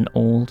outside of an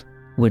old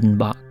wooden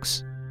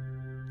box.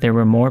 There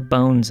were more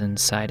bones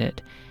inside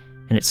it,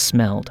 and it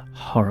smelled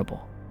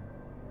horrible.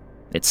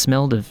 It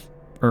smelled of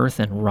earth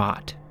and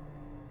rot.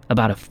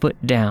 About a foot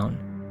down,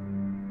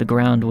 the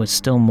ground was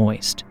still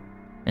moist,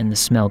 and the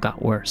smell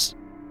got worse.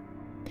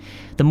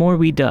 The more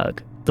we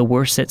dug, the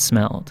worse it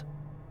smelled,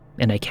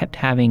 and I kept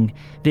having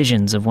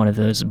visions of one of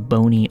those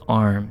bony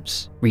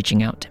arms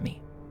reaching out to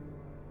me.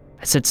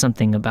 I said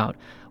something about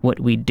what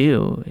we'd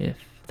do if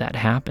that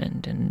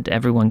happened, and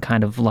everyone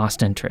kind of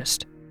lost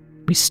interest.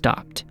 We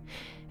stopped,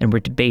 and were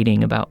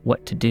debating about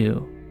what to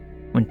do,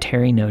 when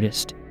Terry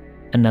noticed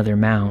another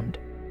mound,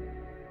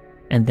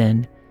 and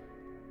then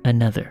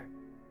another.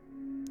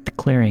 The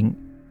clearing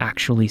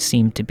actually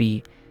seemed to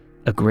be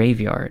a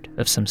graveyard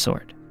of some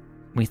sort.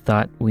 We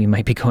thought we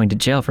might be going to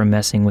jail for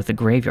messing with a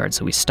graveyard,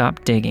 so we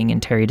stopped digging,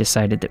 and Terry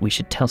decided that we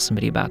should tell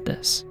somebody about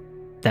this.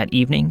 That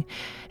evening,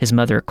 his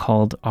mother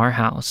called our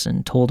house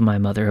and told my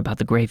mother about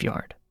the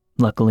graveyard.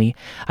 Luckily,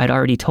 I'd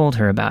already told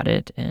her about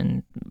it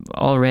and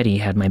already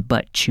had my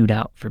butt chewed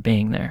out for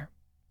being there.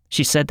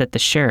 She said that the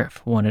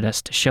sheriff wanted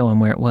us to show him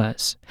where it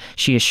was.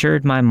 She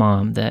assured my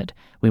mom that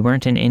we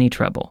weren't in any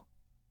trouble.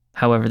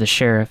 However, the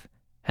sheriff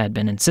had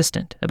been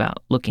insistent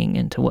about looking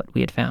into what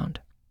we had found.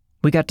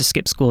 We got to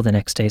skip school the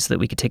next day so that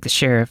we could take the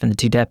sheriff and the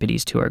 2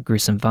 deputies to our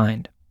gruesome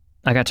find.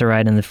 I got to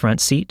ride in the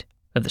front seat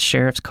of the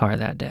sheriff's car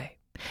that day.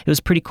 It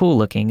was pretty cool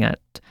looking at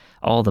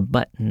all the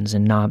buttons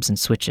and knobs and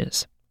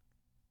switches.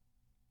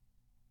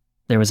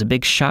 There was a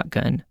big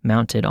shotgun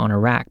mounted on a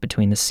rack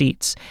between the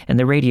seats, and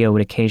the radio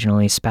would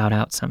occasionally spout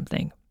out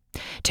something.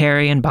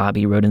 Terry and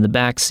Bobby rode in the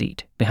back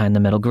seat behind the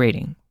metal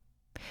grating.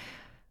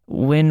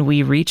 When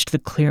we reached the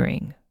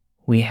clearing,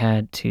 we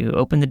had to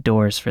open the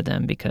doors for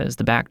them because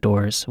the back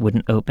doors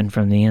wouldn't open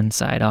from the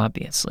inside,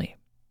 obviously.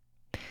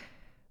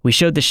 We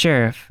showed the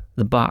sheriff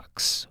the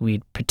box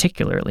we'd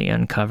particularly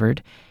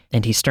uncovered,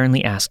 and he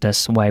sternly asked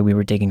us why we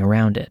were digging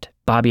around it.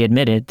 Bobby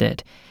admitted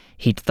that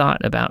he'd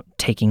thought about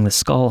taking the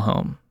skull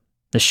home.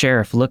 The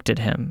sheriff looked at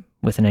him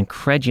with an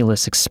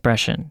incredulous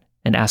expression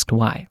and asked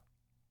why.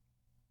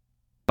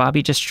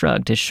 Bobby just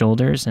shrugged his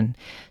shoulders and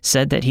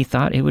said that he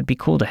thought it would be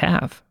cool to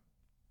have.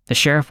 The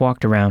sheriff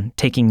walked around,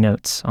 taking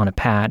notes on a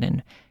pad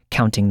and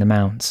counting the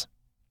mounds.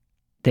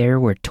 There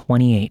were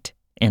 28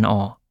 in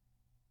all.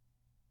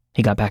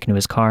 He got back into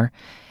his car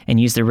and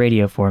used the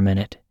radio for a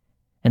minute,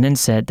 and then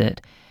said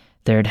that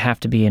there'd have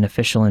to be an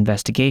official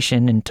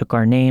investigation and took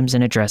our names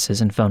and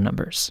addresses and phone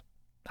numbers.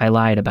 I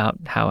lied about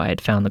how I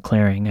had found the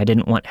clearing. I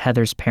didn't want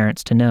Heather's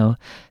parents to know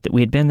that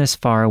we had been this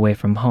far away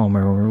from home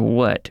or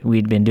what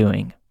we'd been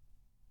doing.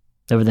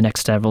 Over the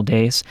next several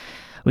days,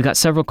 we got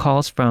several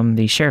calls from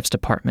the sheriff's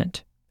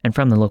department and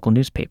from the local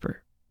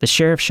newspaper. The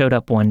sheriff showed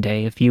up one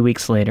day a few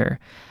weeks later,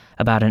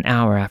 about an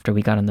hour after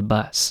we got on the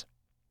bus.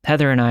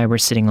 Heather and I were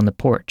sitting on the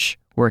porch,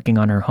 working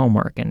on her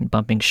homework and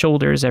bumping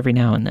shoulders every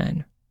now and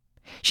then.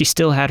 She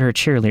still had her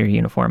cheerleader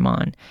uniform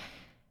on,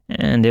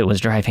 and it was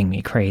driving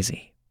me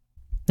crazy.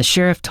 The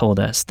sheriff told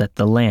us that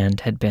the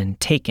land had been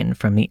taken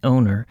from the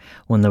owner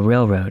when the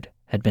railroad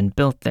had been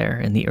built there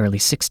in the early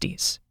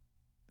 60s.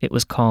 It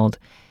was called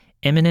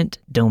eminent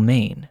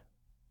domain.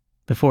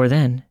 Before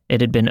then, it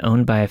had been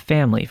owned by a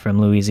family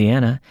from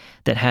Louisiana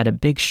that had a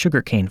big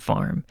sugarcane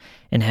farm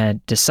and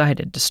had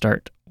decided to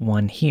start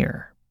one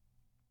here.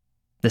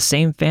 The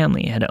same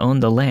family had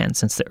owned the land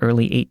since the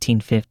early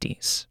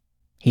 1850s.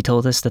 He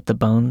told us that the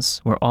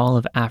bones were all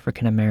of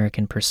African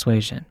American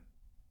persuasion.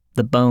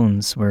 The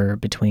bones were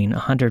between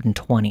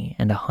 120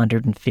 and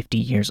 150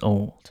 years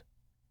old.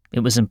 It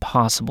was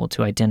impossible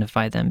to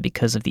identify them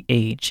because of the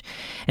age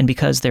and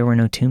because there were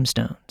no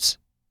tombstones.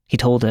 He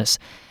told us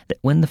that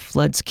when the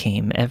floods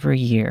came every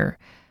year,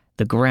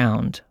 the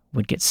ground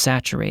would get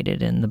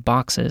saturated and the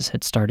boxes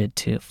had started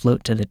to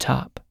float to the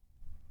top.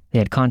 They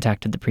had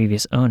contacted the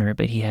previous owner,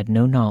 but he had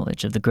no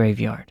knowledge of the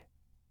graveyard.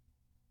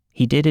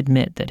 He did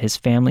admit that his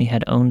family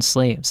had owned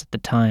slaves at the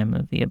time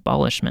of the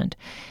abolishment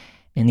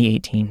in the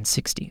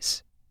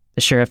 1860s.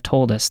 The sheriff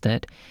told us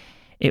that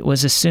it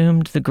was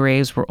assumed the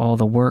graves were all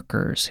the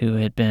workers who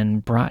had been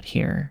brought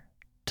here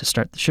to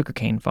start the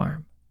sugarcane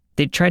farm.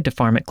 They'd tried to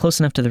farm it close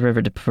enough to the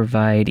river to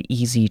provide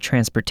easy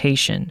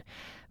transportation,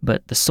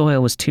 but the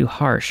soil was too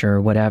harsh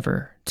or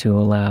whatever to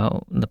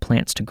allow the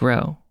plants to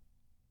grow.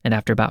 And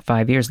after about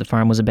 5 years, the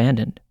farm was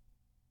abandoned.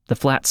 The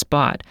flat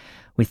spot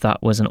we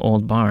thought was an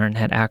old barn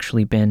had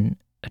actually been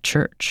a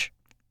church.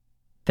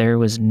 There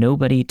was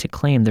nobody to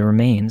claim the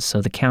remains,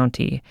 so the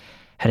county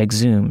had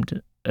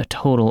exhumed a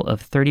total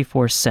of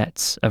 34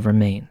 sets of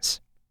remains.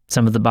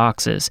 Some of the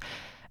boxes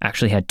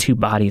actually had 2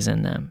 bodies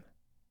in them.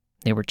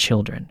 They were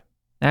children.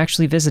 I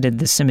actually visited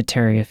the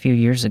cemetery a few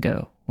years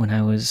ago when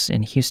I was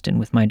in Houston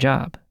with my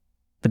job.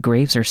 The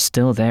graves are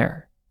still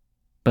there,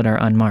 but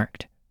are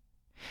unmarked.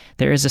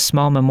 There is a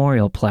small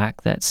memorial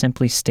plaque that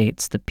simply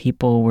states the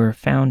people were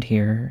found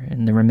here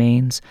in the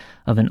remains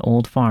of an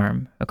old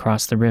farm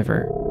across the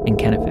river in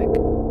Kenefick.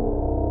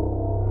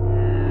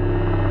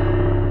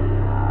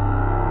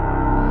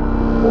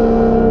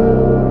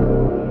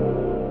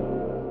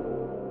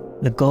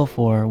 The Gulf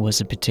War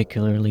was a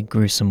particularly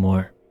gruesome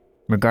war.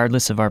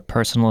 Regardless of our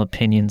personal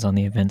opinions on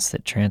the events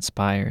that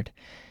transpired,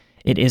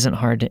 it isn't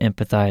hard to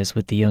empathize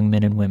with the young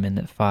men and women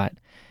that fought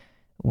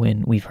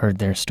when we've heard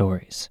their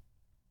stories.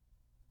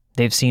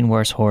 They've seen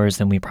worse horrors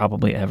than we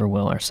probably ever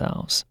will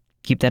ourselves.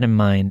 Keep that in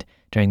mind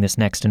during this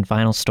next and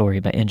final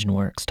story by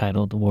EngineWorks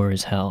titled War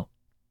is Hell.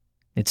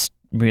 It's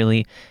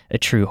really a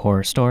true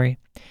horror story,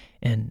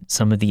 and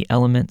some of the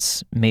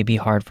elements may be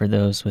hard for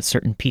those with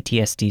certain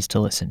PTSDs to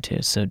listen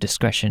to, so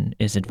discretion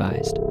is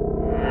advised.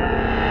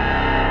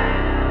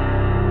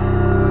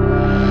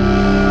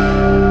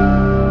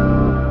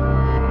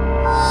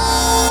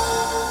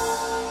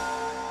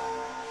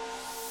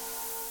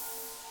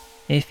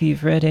 If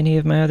you've read any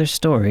of my other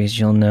stories,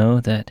 you'll know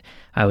that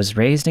I was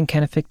raised in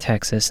Kenefick,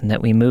 Texas, and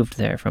that we moved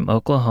there from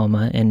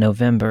Oklahoma in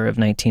November of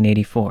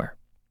 1984.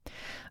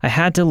 I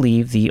had to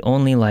leave the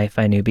only life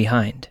I knew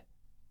behind.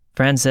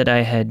 Friends that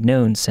I had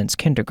known since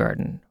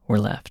kindergarten were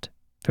left.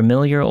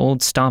 Familiar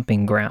old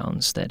stomping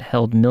grounds that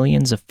held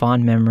millions of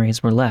fond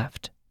memories were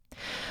left.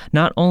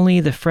 Not only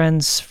the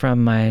friends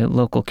from my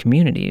local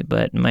community,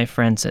 but my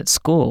friends at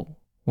school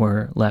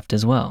were left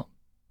as well.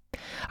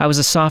 I was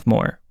a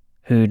sophomore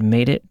who'd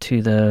made it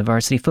to the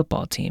varsity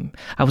football team.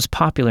 I was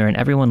popular and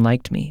everyone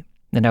liked me,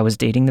 and I was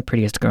dating the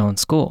prettiest girl in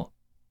school.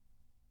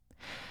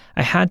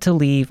 I had to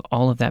leave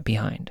all of that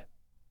behind.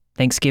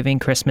 Thanksgiving,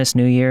 Christmas,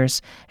 New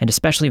Year's, and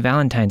especially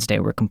Valentine's Day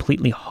were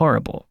completely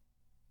horrible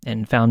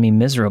and found me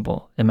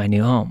miserable in my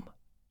new home.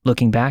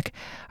 Looking back,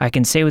 I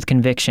can say with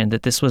conviction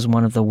that this was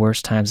one of the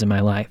worst times in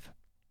my life,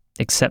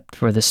 except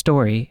for the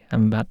story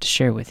I'm about to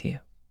share with you.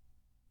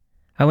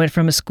 I went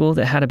from a school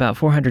that had about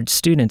 400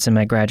 students in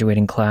my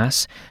graduating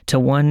class to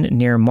one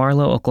near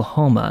Marlow,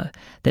 Oklahoma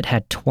that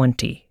had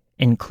 20,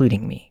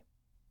 including me.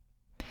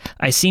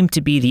 I seemed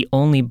to be the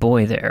only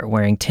boy there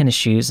wearing tennis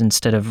shoes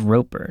instead of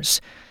ropers.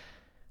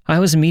 I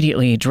was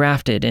immediately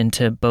drafted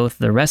into both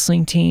the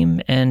wrestling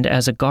team and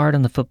as a guard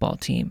on the football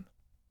team.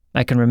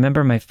 I can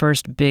remember my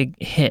first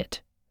big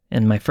hit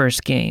in my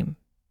first game.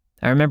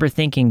 I remember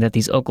thinking that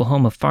these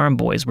Oklahoma farm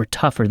boys were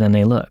tougher than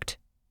they looked.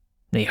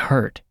 They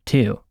hurt,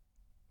 too.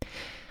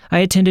 I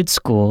attended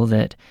school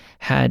that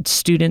had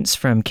students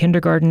from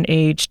kindergarten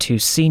age to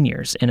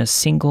seniors in a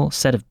single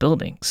set of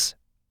buildings.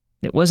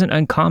 It wasn't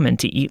uncommon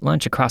to eat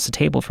lunch across the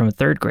table from a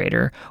third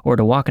grader or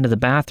to walk into the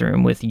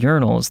bathroom with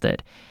urinals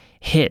that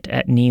hit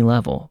at knee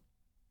level.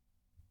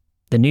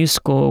 The new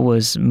school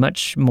was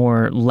much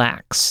more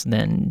lax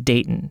than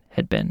Dayton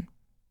had been.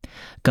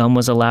 Gum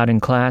was allowed in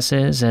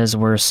classes, as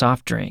were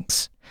soft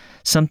drinks.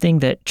 Something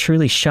that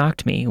truly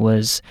shocked me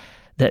was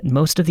that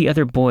most of the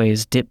other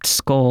boys dipped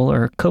Skol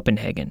or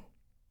Copenhagen.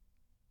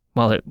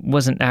 While it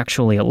wasn't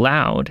actually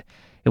allowed,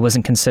 it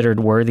wasn't considered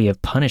worthy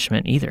of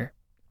punishment either.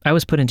 I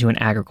was put into an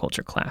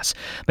agriculture class.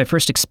 My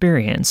first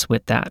experience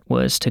with that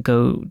was to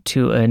go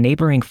to a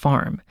neighboring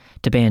farm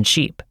to ban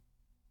sheep.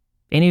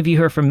 Any of you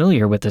who are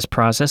familiar with this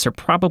process are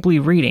probably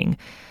reading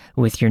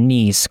with your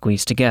knees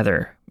squeezed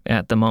together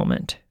at the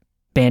moment.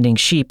 Banding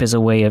sheep is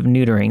a way of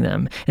neutering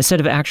them. Instead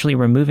of actually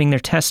removing their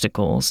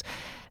testicles,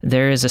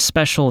 there is a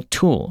special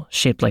tool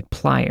shaped like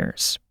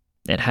pliers.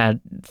 It had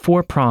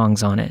 4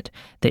 prongs on it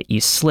that you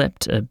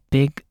slipped a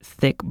big,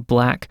 thick,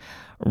 black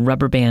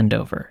rubber band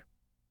over,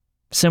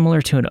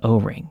 similar to an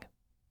O-ring.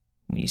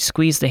 When you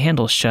squeeze the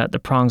handle shut, the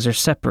prongs are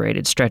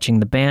separated, stretching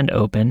the band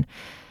open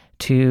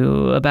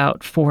to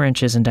about 4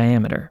 inches in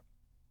diameter.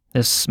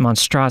 This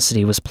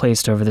monstrosity was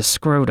placed over the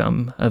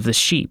scrotum of the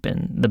sheep,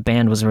 and the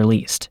band was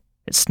released.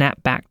 It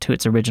snapped back to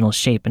its original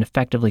shape and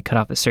effectively cut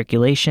off the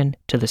circulation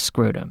to the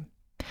scrotum.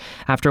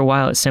 After a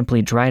while, it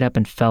simply dried up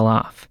and fell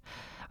off.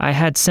 I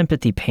had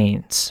sympathy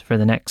pains for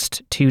the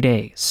next 2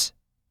 days,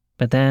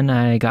 but then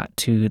I got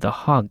to the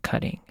hog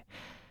cutting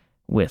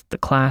with the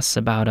class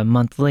about a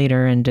month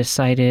later and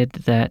decided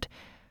that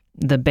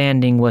the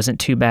banding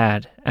wasn't too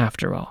bad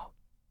after all.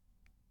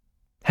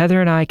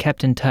 Heather and I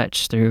kept in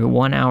touch through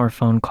 1-hour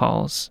phone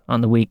calls on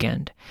the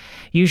weekend,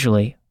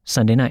 usually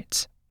Sunday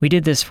nights. We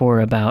did this for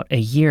about a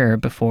year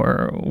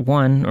before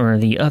one or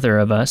the other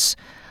of us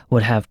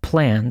would have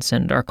plans,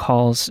 and our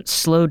calls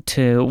slowed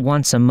to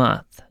once a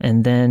month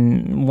and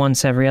then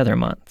once every other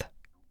month.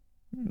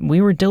 We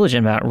were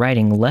diligent about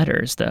writing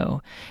letters,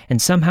 though,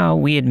 and somehow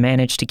we had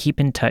managed to keep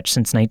in touch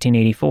since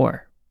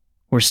 1984.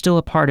 We're still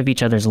a part of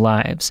each other's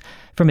lives,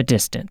 from a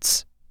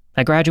distance.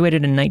 I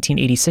graduated in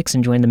 1986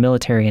 and joined the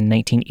military in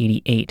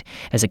 1988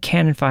 as a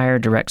cannon fire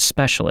direct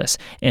specialist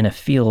in a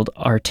field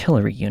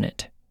artillery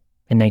unit.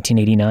 In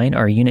 1989,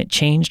 our unit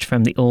changed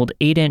from the old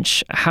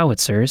 8-inch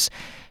howitzers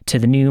to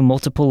the new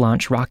multiple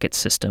launch rocket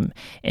system,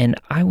 and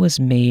I was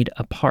made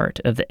a part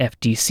of the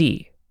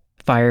FDC,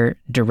 Fire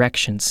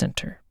Direction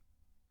Center.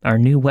 Our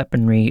new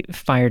weaponry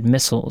fired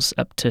missiles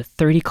up to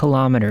 30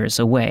 kilometers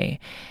away,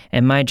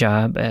 and my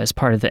job as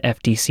part of the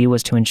FDC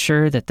was to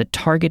ensure that the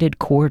targeted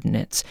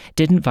coordinates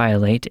didn't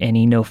violate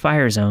any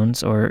no-fire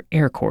zones or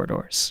air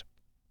corridors.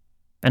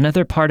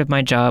 Another part of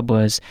my job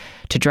was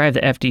to drive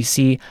the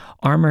FDC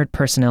armored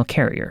personnel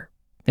carrier.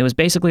 It was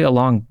basically a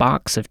long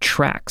box of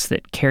tracks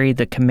that carried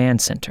the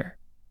command center.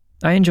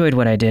 I enjoyed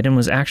what I did and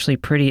was actually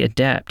pretty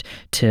adept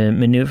to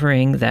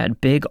maneuvering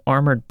that big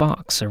armored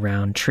box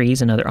around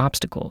trees and other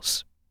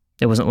obstacles.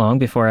 It wasn't long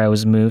before I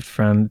was moved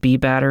from B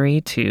Battery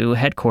to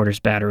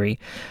Headquarters Battery,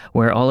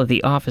 where all of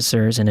the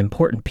officers and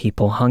important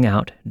people hung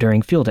out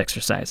during field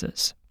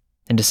exercises.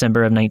 In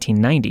December of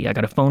 1990, I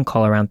got a phone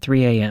call around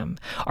 3 a.m.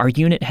 Our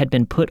unit had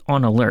been put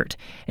on alert,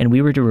 and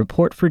we were to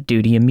report for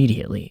duty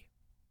immediately.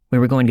 We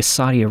were going to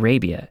Saudi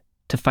Arabia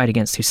to fight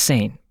against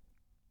Hussein.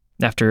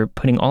 After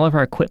putting all of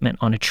our equipment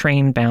on a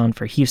train bound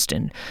for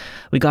Houston,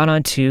 we got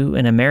onto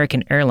an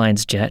American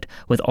Airlines jet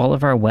with all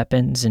of our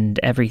weapons and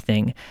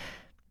everything,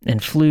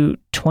 and flew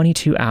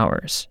 22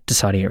 hours to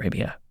Saudi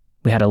Arabia.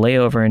 We had a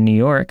layover in New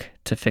York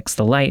to fix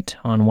the light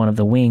on one of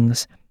the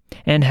wings,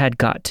 and had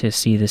got to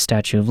see the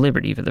Statue of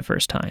Liberty for the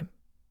first time.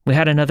 We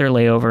had another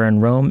layover in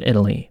Rome,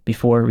 Italy,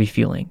 before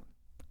refueling.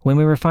 When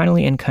we were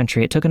finally in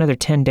country, it took another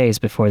 10 days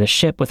before the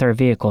ship with our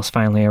vehicles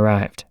finally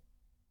arrived.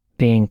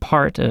 Being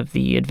part of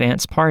the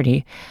advance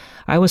party,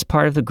 I was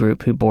part of the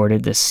group who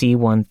boarded the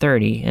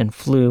C-130 and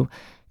flew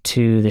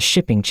to the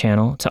shipping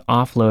channel to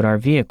offload our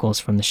vehicles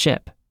from the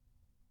ship.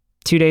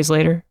 2 days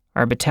later,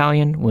 our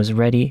battalion was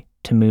ready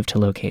to move to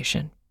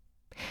location.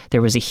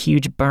 There was a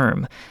huge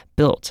berm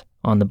built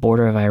on the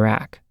border of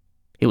Iraq.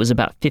 It was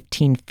about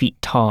 15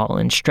 feet tall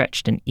and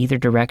stretched in either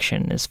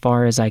direction as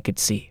far as I could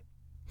see.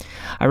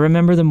 I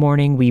remember the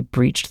morning we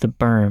breached the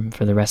berm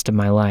for the rest of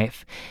my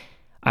life.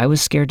 I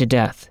was scared to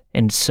death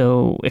and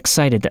so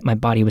excited that my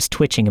body was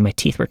twitching and my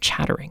teeth were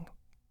chattering.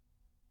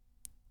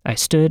 I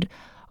stood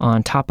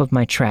on top of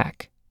my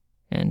track,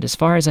 and as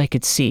far as I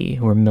could see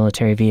were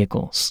military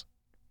vehicles.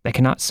 I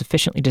cannot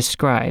sufficiently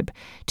describe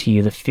to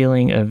you the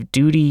feeling of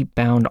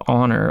duty-bound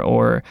honor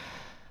or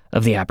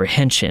of the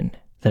apprehension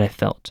that I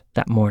felt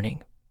that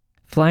morning.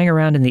 Flying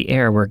around in the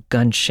air were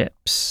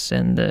gunships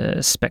and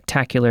the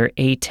spectacular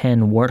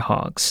A-10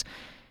 Warthogs,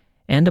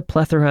 and a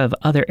plethora of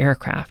other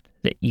aircraft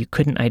that you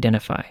couldn't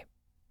identify.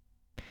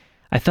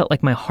 I felt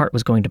like my heart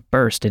was going to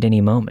burst at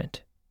any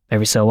moment.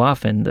 Every so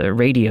often, the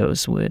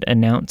radios would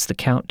announce the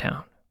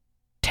countdown.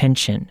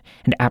 Tension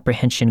and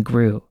apprehension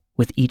grew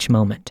with each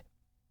moment.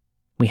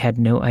 We had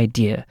no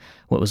idea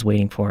what was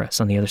waiting for us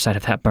on the other side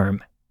of that berm.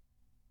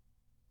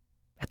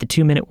 At the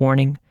 2-minute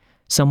warning,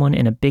 someone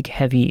in a big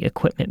heavy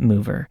equipment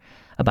mover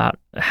about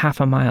half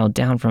a mile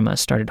down from us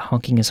started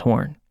honking his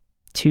horn.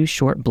 2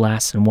 short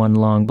blasts and 1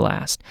 long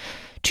blast.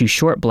 2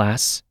 short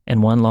blasts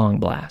and 1 long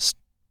blast.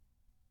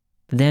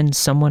 Then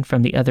someone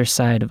from the other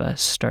side of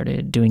us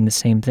started doing the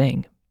same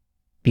thing.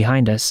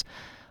 Behind us,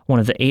 one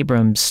of the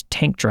Abrams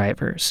tank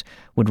drivers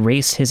would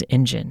race his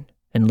engine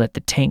and let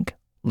the tank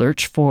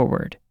lurch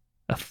forward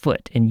a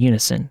foot in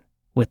unison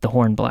with the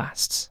horn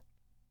blasts.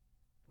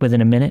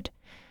 Within a minute,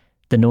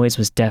 the noise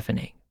was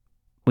deafening.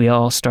 We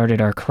all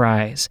started our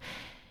cries,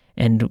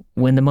 and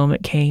when the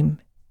moment came,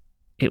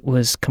 it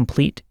was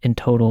complete and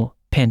total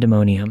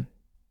pandemonium.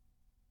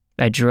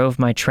 I drove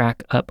my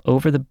track up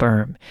over the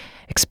berm,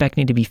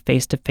 expecting to be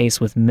face to face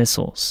with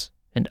missiles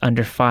and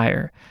under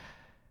fire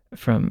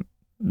from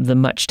the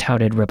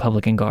much-touted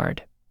Republican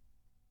Guard.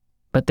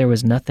 But there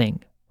was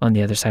nothing on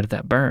the other side of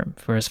that berm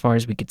for as far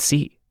as we could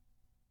see.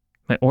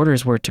 My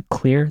orders were to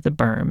clear the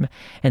berm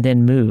and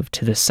then move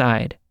to the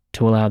side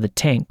to allow the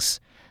tanks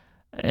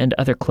and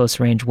other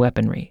close-range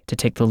weaponry to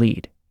take the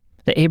lead.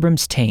 The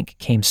Abrams tank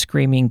came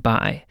screaming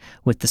by,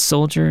 with the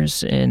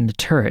soldiers and the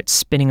turrets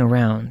spinning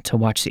around to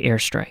watch the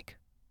airstrike.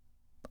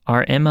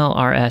 Our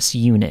MLRS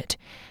unit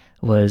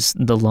was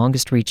the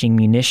longest-reaching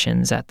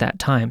munitions at that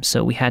time,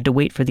 so we had to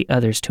wait for the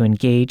others to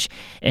engage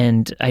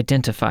and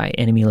identify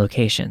enemy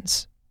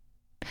locations.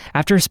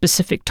 After a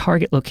specific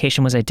target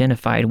location was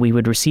identified, we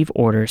would receive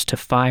orders to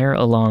fire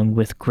along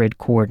with grid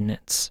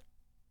coordinates.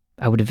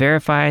 I would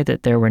verify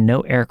that there were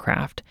no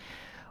aircraft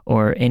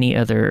or any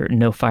other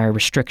no-fire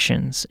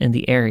restrictions in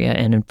the area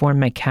and inform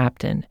my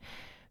captain,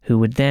 who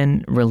would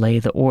then relay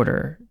the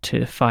order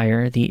to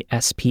fire the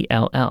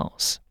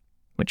SPLLs,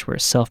 which were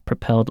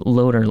self-propelled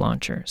loader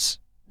launchers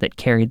that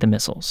carried the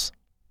missiles.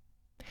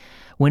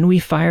 When we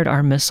fired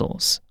our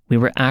missiles, we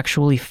were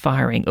actually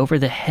firing over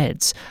the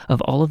heads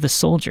of all of the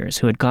soldiers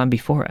who had gone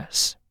before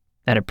us.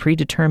 At a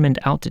predetermined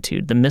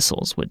altitude, the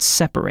missiles would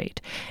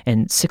separate,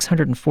 and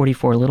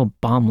 644 little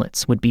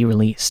bomblets would be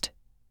released.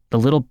 The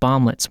little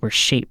bomblets were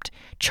shaped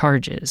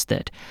charges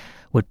that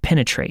would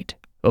penetrate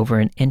over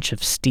an inch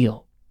of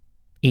steel.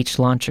 Each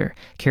launcher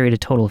carried a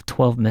total of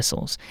 12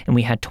 missiles, and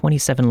we had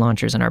 27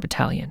 launchers in our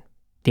battalion.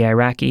 The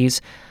Iraqis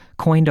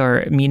coined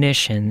our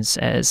munitions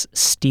as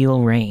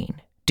steel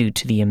rain due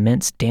to the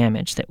immense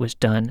damage that was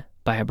done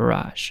by a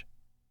barrage.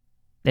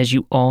 As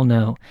you all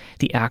know,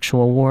 the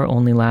actual war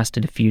only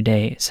lasted a few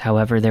days.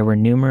 However, there were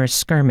numerous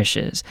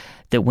skirmishes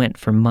that went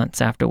for months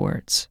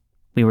afterwards.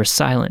 We were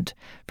silent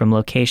from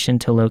location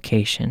to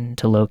location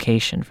to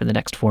location for the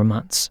next 4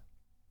 months.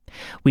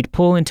 We'd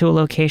pull into a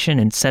location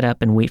and set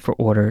up and wait for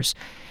orders,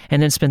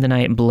 and then spend the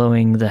night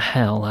blowing the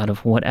hell out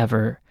of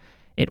whatever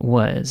it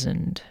was,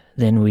 and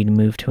then we'd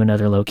move to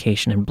another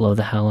location and blow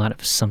the hell out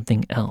of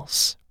something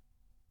else.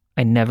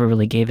 I never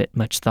really gave it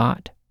much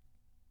thought.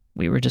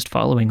 We were just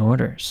following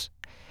orders.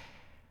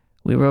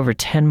 We were over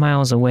 10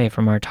 miles away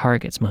from our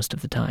targets most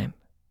of the time.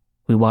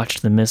 We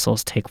watched the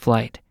missiles take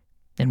flight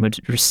and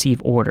would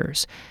receive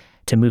orders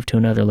to move to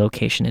another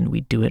location, and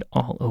we'd do it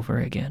all over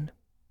again.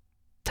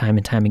 Time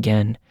and time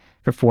again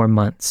for 4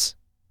 months.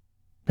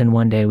 Then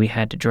one day we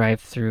had to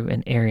drive through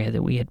an area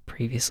that we had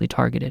previously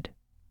targeted.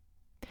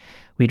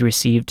 We'd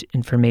received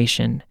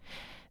information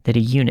that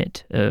a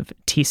unit of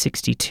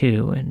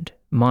T-62 and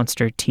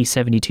Monster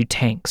T-72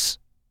 tanks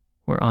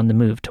were on the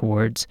move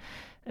towards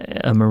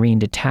a Marine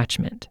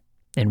detachment,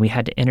 and we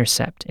had to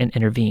intercept and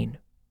intervene.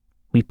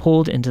 We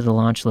pulled into the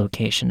launch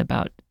location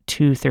about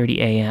 2:30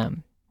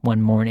 a.m.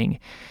 one morning,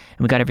 and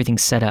we got everything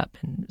set up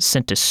and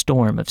sent a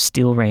storm of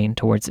steel rain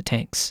towards the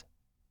tanks.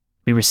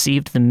 We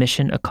received the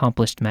mission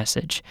accomplished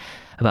message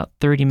about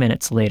 30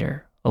 minutes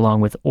later,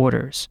 along with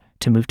orders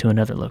to move to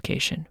another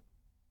location.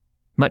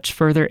 much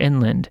further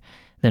inland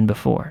than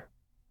before.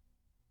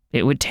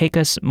 It would take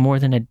us more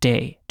than a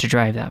day to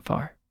drive that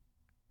far.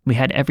 We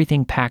had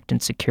everything packed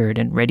and secured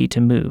and ready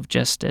to move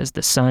just as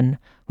the sun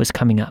was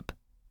coming up.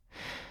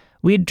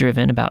 We had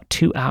driven about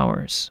 2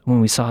 hours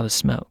when we saw the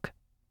smoke.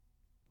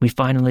 We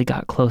finally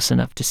got close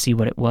enough to see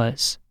what it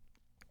was.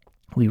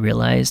 We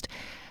realized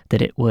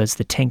that it was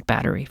the tank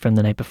battery from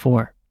the night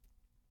before.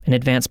 An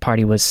advance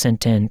party was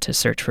sent in to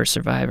search for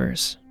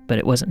survivors, but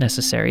it wasn't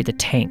necessary. The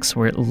tanks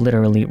were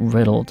literally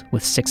riddled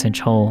with 6-inch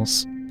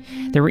holes.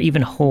 There were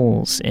even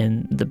holes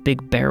in the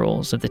big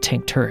barrels of the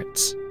tank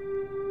turrets.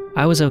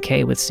 I was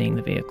okay with seeing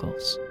the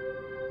vehicles,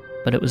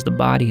 but it was the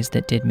bodies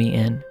that did me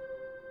in.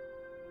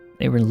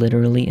 They were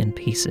literally in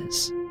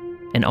pieces.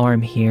 An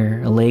arm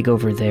here, a leg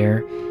over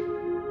there,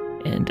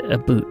 and a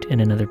boot in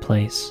another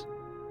place.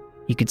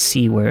 You could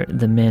see where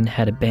the men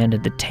had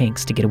abandoned the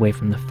tanks to get away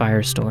from the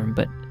firestorm,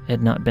 but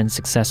had not been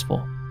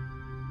successful.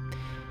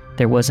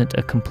 There wasn't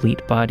a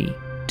complete body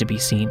to be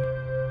seen.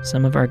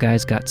 Some of our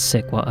guys got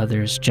sick while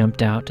others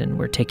jumped out and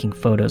were taking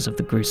photos of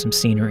the gruesome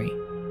scenery.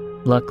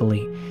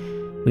 Luckily,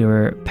 we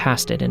were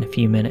past it in a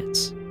few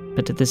minutes,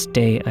 but to this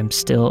day I'm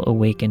still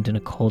awakened in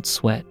a cold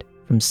sweat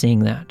from seeing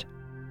that.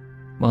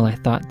 While I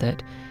thought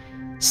that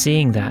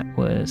seeing that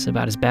was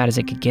about as bad as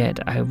it could get,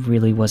 I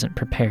really wasn't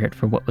prepared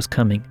for what was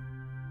coming.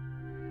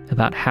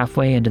 About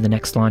halfway into the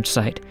next launch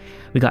site,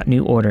 we got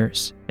new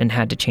orders and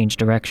had to change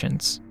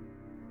directions.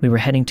 We were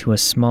heading to a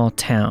small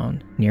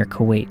town near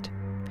Kuwait.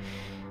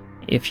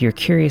 If you're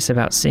curious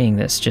about seeing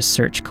this, just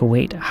search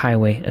Kuwait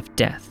Highway of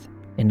Death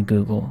in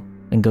Google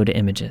and go to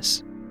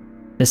images.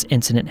 This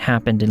incident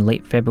happened in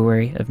late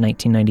February of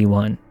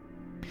 1991.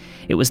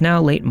 It was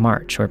now late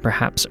March or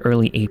perhaps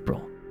early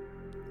April.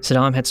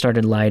 Saddam had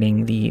started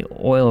lighting the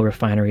oil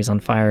refineries on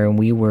fire, and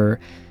we were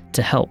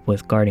to help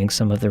with guarding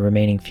some of the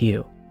remaining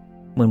few.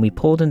 When we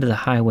pulled into the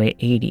Highway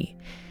 80,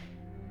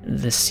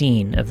 the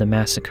scene of the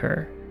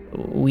massacre,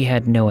 we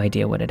had no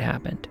idea what had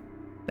happened.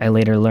 I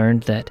later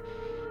learned that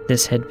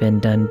this had been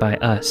done by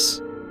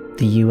us,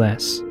 the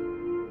U.S.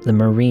 The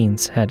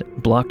Marines had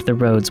blocked the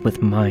roads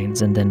with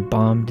mines and then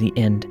bombed the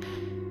end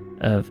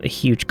of a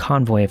huge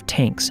convoy of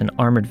tanks and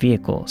armored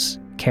vehicles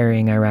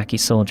carrying Iraqi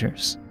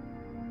soldiers.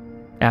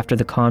 After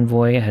the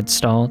convoy had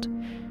stalled,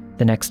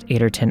 the next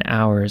 8 or 10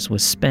 hours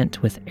was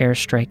spent with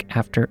airstrike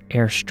after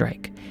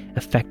airstrike,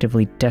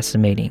 effectively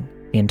decimating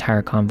the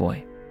entire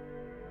convoy.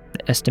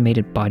 The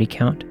estimated body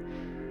count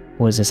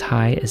was as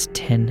high as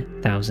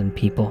 10,000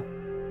 people.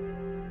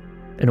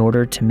 In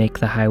order to make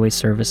the highway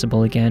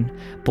serviceable again,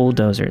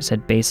 bulldozers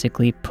had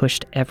basically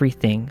pushed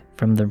everything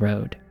from the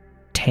road: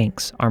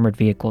 tanks, armored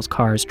vehicles,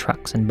 cars,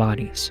 trucks, and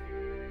bodies.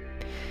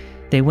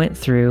 They went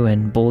through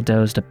and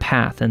bulldozed a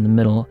path in the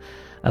middle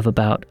of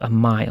about a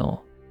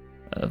mile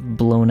of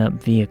blown-up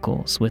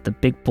vehicles with a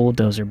big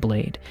bulldozer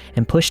blade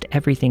and pushed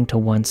everything to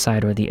one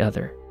side or the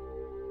other.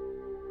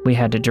 We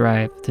had to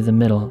drive through the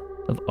middle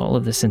of all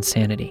of this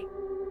insanity.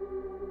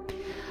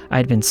 I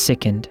had been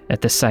sickened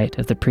at the sight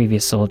of the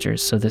previous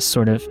soldiers, so this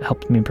sort of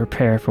helped me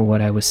prepare for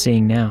what I was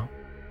seeing now.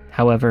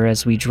 However,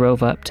 as we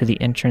drove up to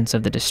the entrance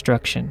of the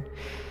destruction,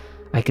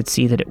 I could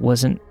see that it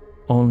wasn't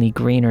only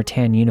green or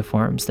tan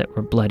uniforms that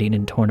were bloodied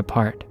and torn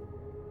apart.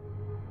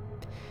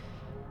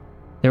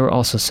 There were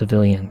also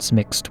civilians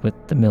mixed with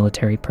the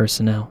military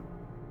personnel.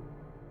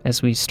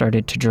 As we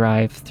started to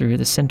drive through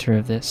the center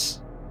of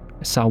this,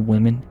 I saw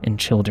women and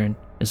children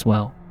as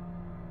well.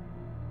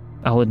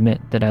 I'll admit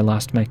that I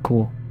lost my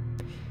cool.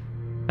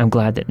 I'm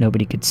glad that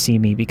nobody could see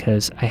me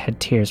because I had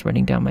tears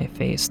running down my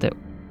face that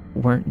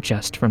weren't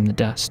just from the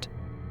dust.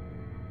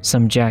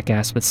 Some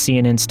jackass with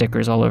CNN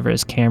stickers all over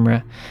his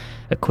camera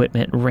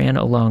equipment ran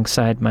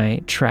alongside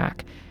my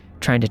track,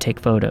 trying to take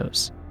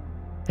photos.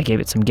 I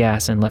gave it some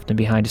gas and left him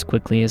behind as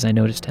quickly as I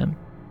noticed him.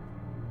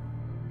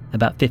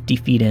 About 50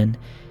 feet in,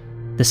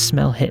 the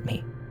smell hit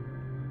me.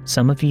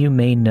 Some of you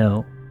may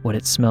know what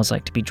it smells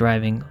like to be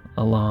driving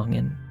along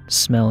and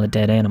smell a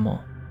dead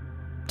animal.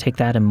 Take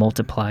that and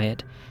multiply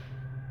it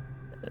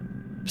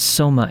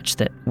so much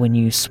that when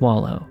you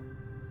swallow,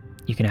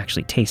 you can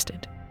actually taste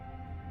it.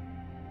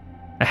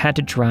 I had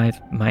to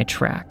drive my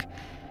track,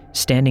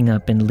 standing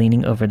up and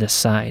leaning over the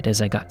side as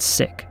I got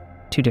sick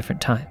 2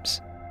 different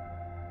times.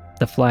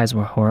 The flies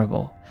were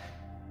horrible.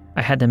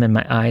 I had them in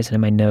my eyes and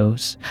in my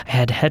nose. I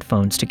had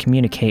headphones to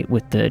communicate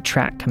with the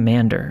track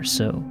commander,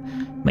 so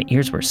my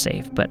ears were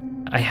safe, but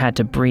I had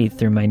to breathe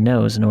through my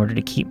nose in order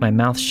to keep my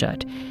mouth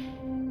shut,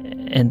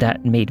 and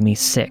that made me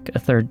sick a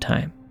 3rd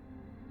time.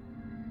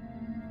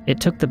 It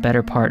took the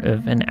better part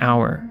of an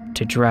hour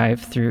to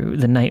drive through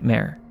the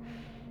nightmare,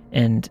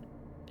 and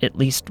at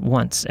least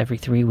once every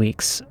 3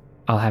 weeks,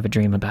 I'll have a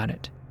dream about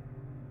it.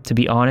 To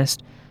be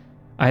honest,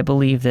 I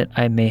believe that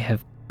I may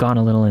have gone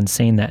a little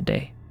insane that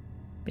day.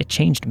 It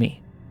changed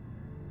me.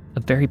 A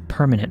very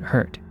permanent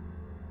hurt.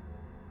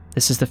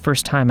 This is the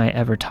first time I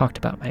ever talked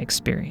about my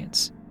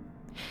experience.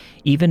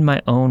 Even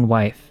my own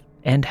wife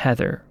and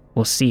Heather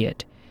will see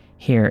it,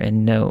 hear,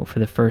 and know for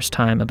the first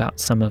time about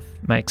some of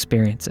my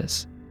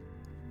experiences.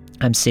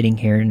 I'm sitting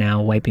here now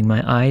wiping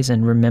my eyes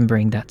and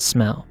remembering that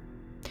smell.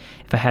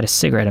 If I had a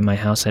cigarette in my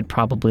house, I'd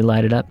probably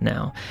light it up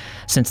now.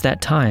 Since that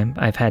time,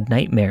 I've had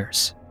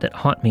nightmares that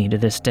haunt me to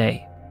this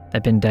day.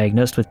 I've been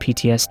diagnosed with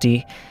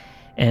PTSD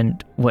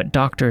and what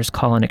doctors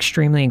call an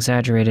extremely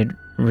exaggerated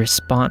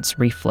response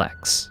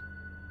reflex.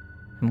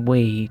 I'm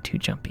way too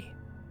jumpy.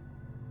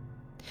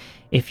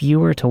 If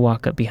you were to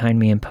walk up behind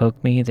me and poke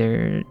me,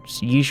 there's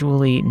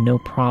usually no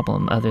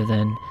problem other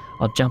than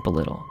I'll jump a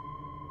little.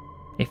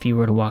 If you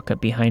were to walk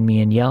up behind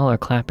me and yell or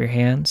clap your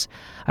hands,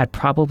 I'd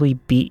probably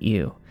beat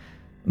you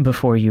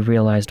before you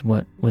realized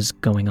what was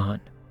going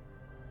on.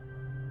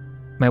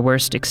 My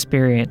worst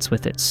experience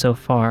with it so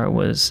far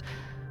was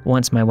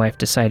once my wife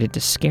decided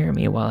to scare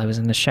me while I was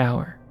in the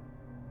shower.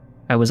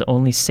 I was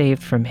only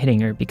saved from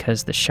hitting her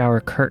because the shower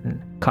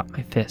curtain caught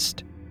my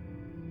fist.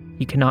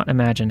 You cannot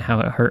imagine how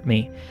it hurt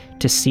me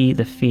to see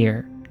the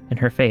fear in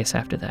her face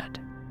after that.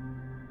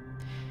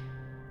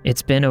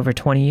 It's been over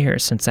 20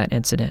 years since that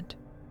incident,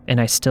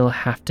 and I still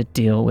have to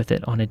deal with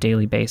it on a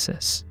daily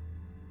basis.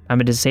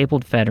 I'm a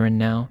disabled veteran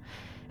now,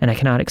 and I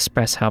cannot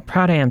express how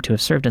proud I am to have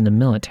served in the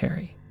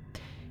military.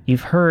 You've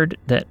heard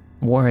that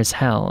war is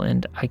hell,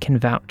 and I can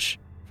vouch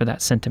for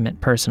that sentiment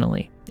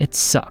personally. It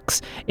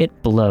sucks.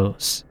 It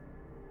blows.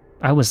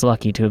 I was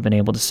lucky to have been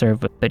able to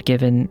serve, but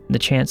given the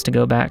chance to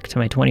go back to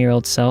my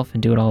 20-year-old self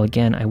and do it all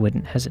again, I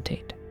wouldn't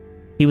hesitate.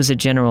 He was a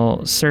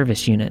general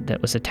service unit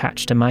that was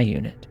attached to my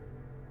unit.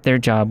 Their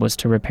job was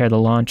to repair the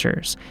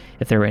launchers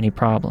if there were any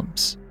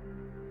problems.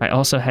 I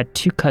also had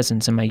 2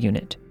 cousins in my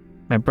unit.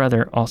 My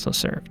brother also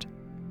served.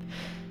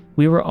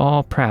 We were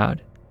all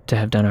proud to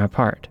have done our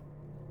part.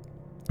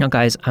 Now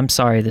guys, I'm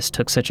sorry this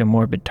took such a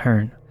morbid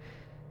turn.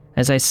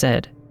 As I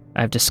said,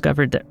 I've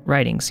discovered that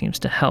writing seems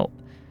to help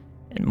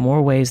in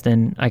more ways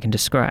than I can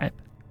describe.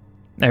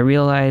 I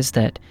realize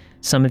that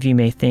some of you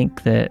may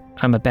think that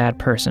I'm a bad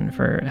person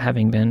for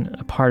having been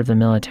a part of the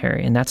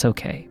military, and that's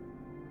okay.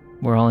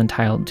 We're all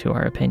entitled to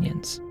our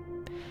opinions.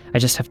 I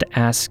just have to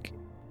ask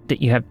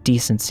that you have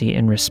decency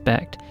and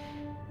respect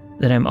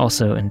that I'm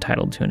also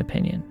entitled to an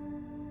opinion.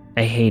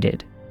 I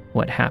hated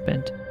what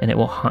happened, and it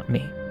will haunt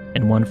me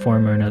in one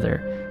form or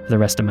another for the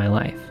rest of my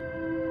life.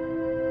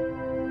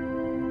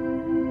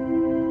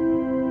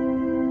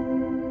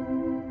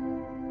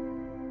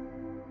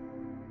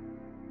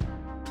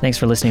 Thanks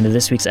for listening to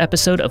this week's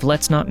episode of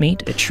Let's Not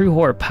Meet, a true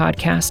horror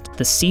podcast,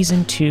 the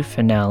Season 2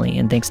 finale,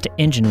 and thanks to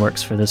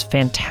EngineWorks for those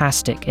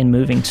fantastic and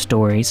moving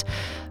stories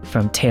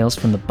from Tales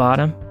from the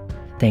Bottom.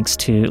 Thanks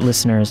to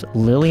listeners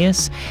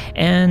Lilius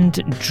and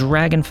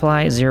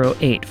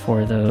Dragonfly08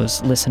 for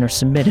those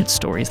listener-submitted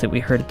stories that we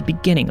heard at the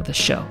beginning of the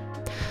show.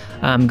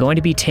 I'm going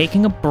to be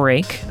taking a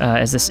break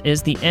as this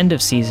is the end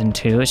of Season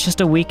 2. It's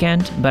just a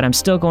weekend, but I'm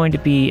still going to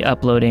be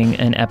uploading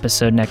an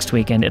episode next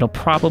weekend. It'll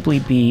probably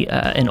be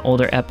an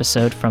older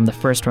episode from the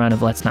first run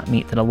of Let's Not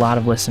Meet that a lot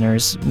of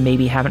listeners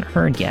maybe haven't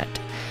heard yet.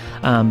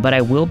 But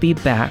I will be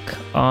back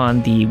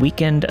on the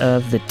weekend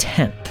of the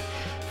 10th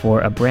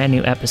for a brand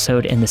new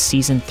episode in the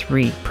Season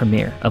 3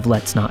 premiere of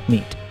Let's Not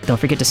Meet. Don't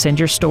forget to send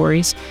your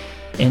stories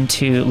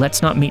into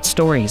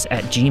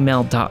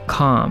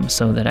letsnotmeetstories@gmail.com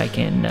so that I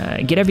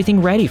can get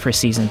everything ready for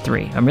Season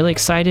 3. I'm really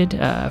excited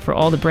for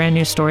all the brand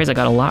new stories. I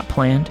got a lot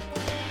planned.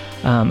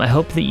 I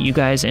hope that you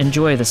guys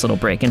enjoy this little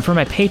break. And for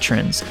my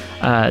patrons,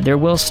 there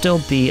will still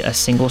be a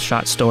single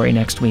shot story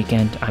next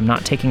weekend. I'm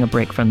not taking a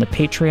break from the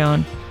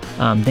Patreon.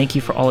 Thank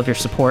you for all of your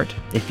support.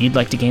 If you'd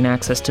like to gain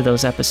access to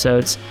those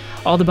episodes,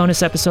 all the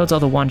bonus episodes,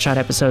 all the one-shot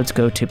episodes,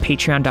 go to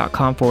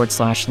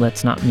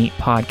patreon.com/Let's Not Meet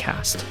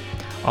podcast.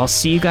 I'll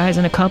see you guys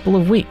in a couple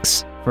of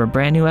weeks for a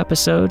brand new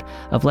episode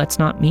of Let's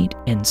Not Meet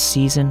in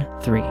Season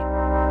 3.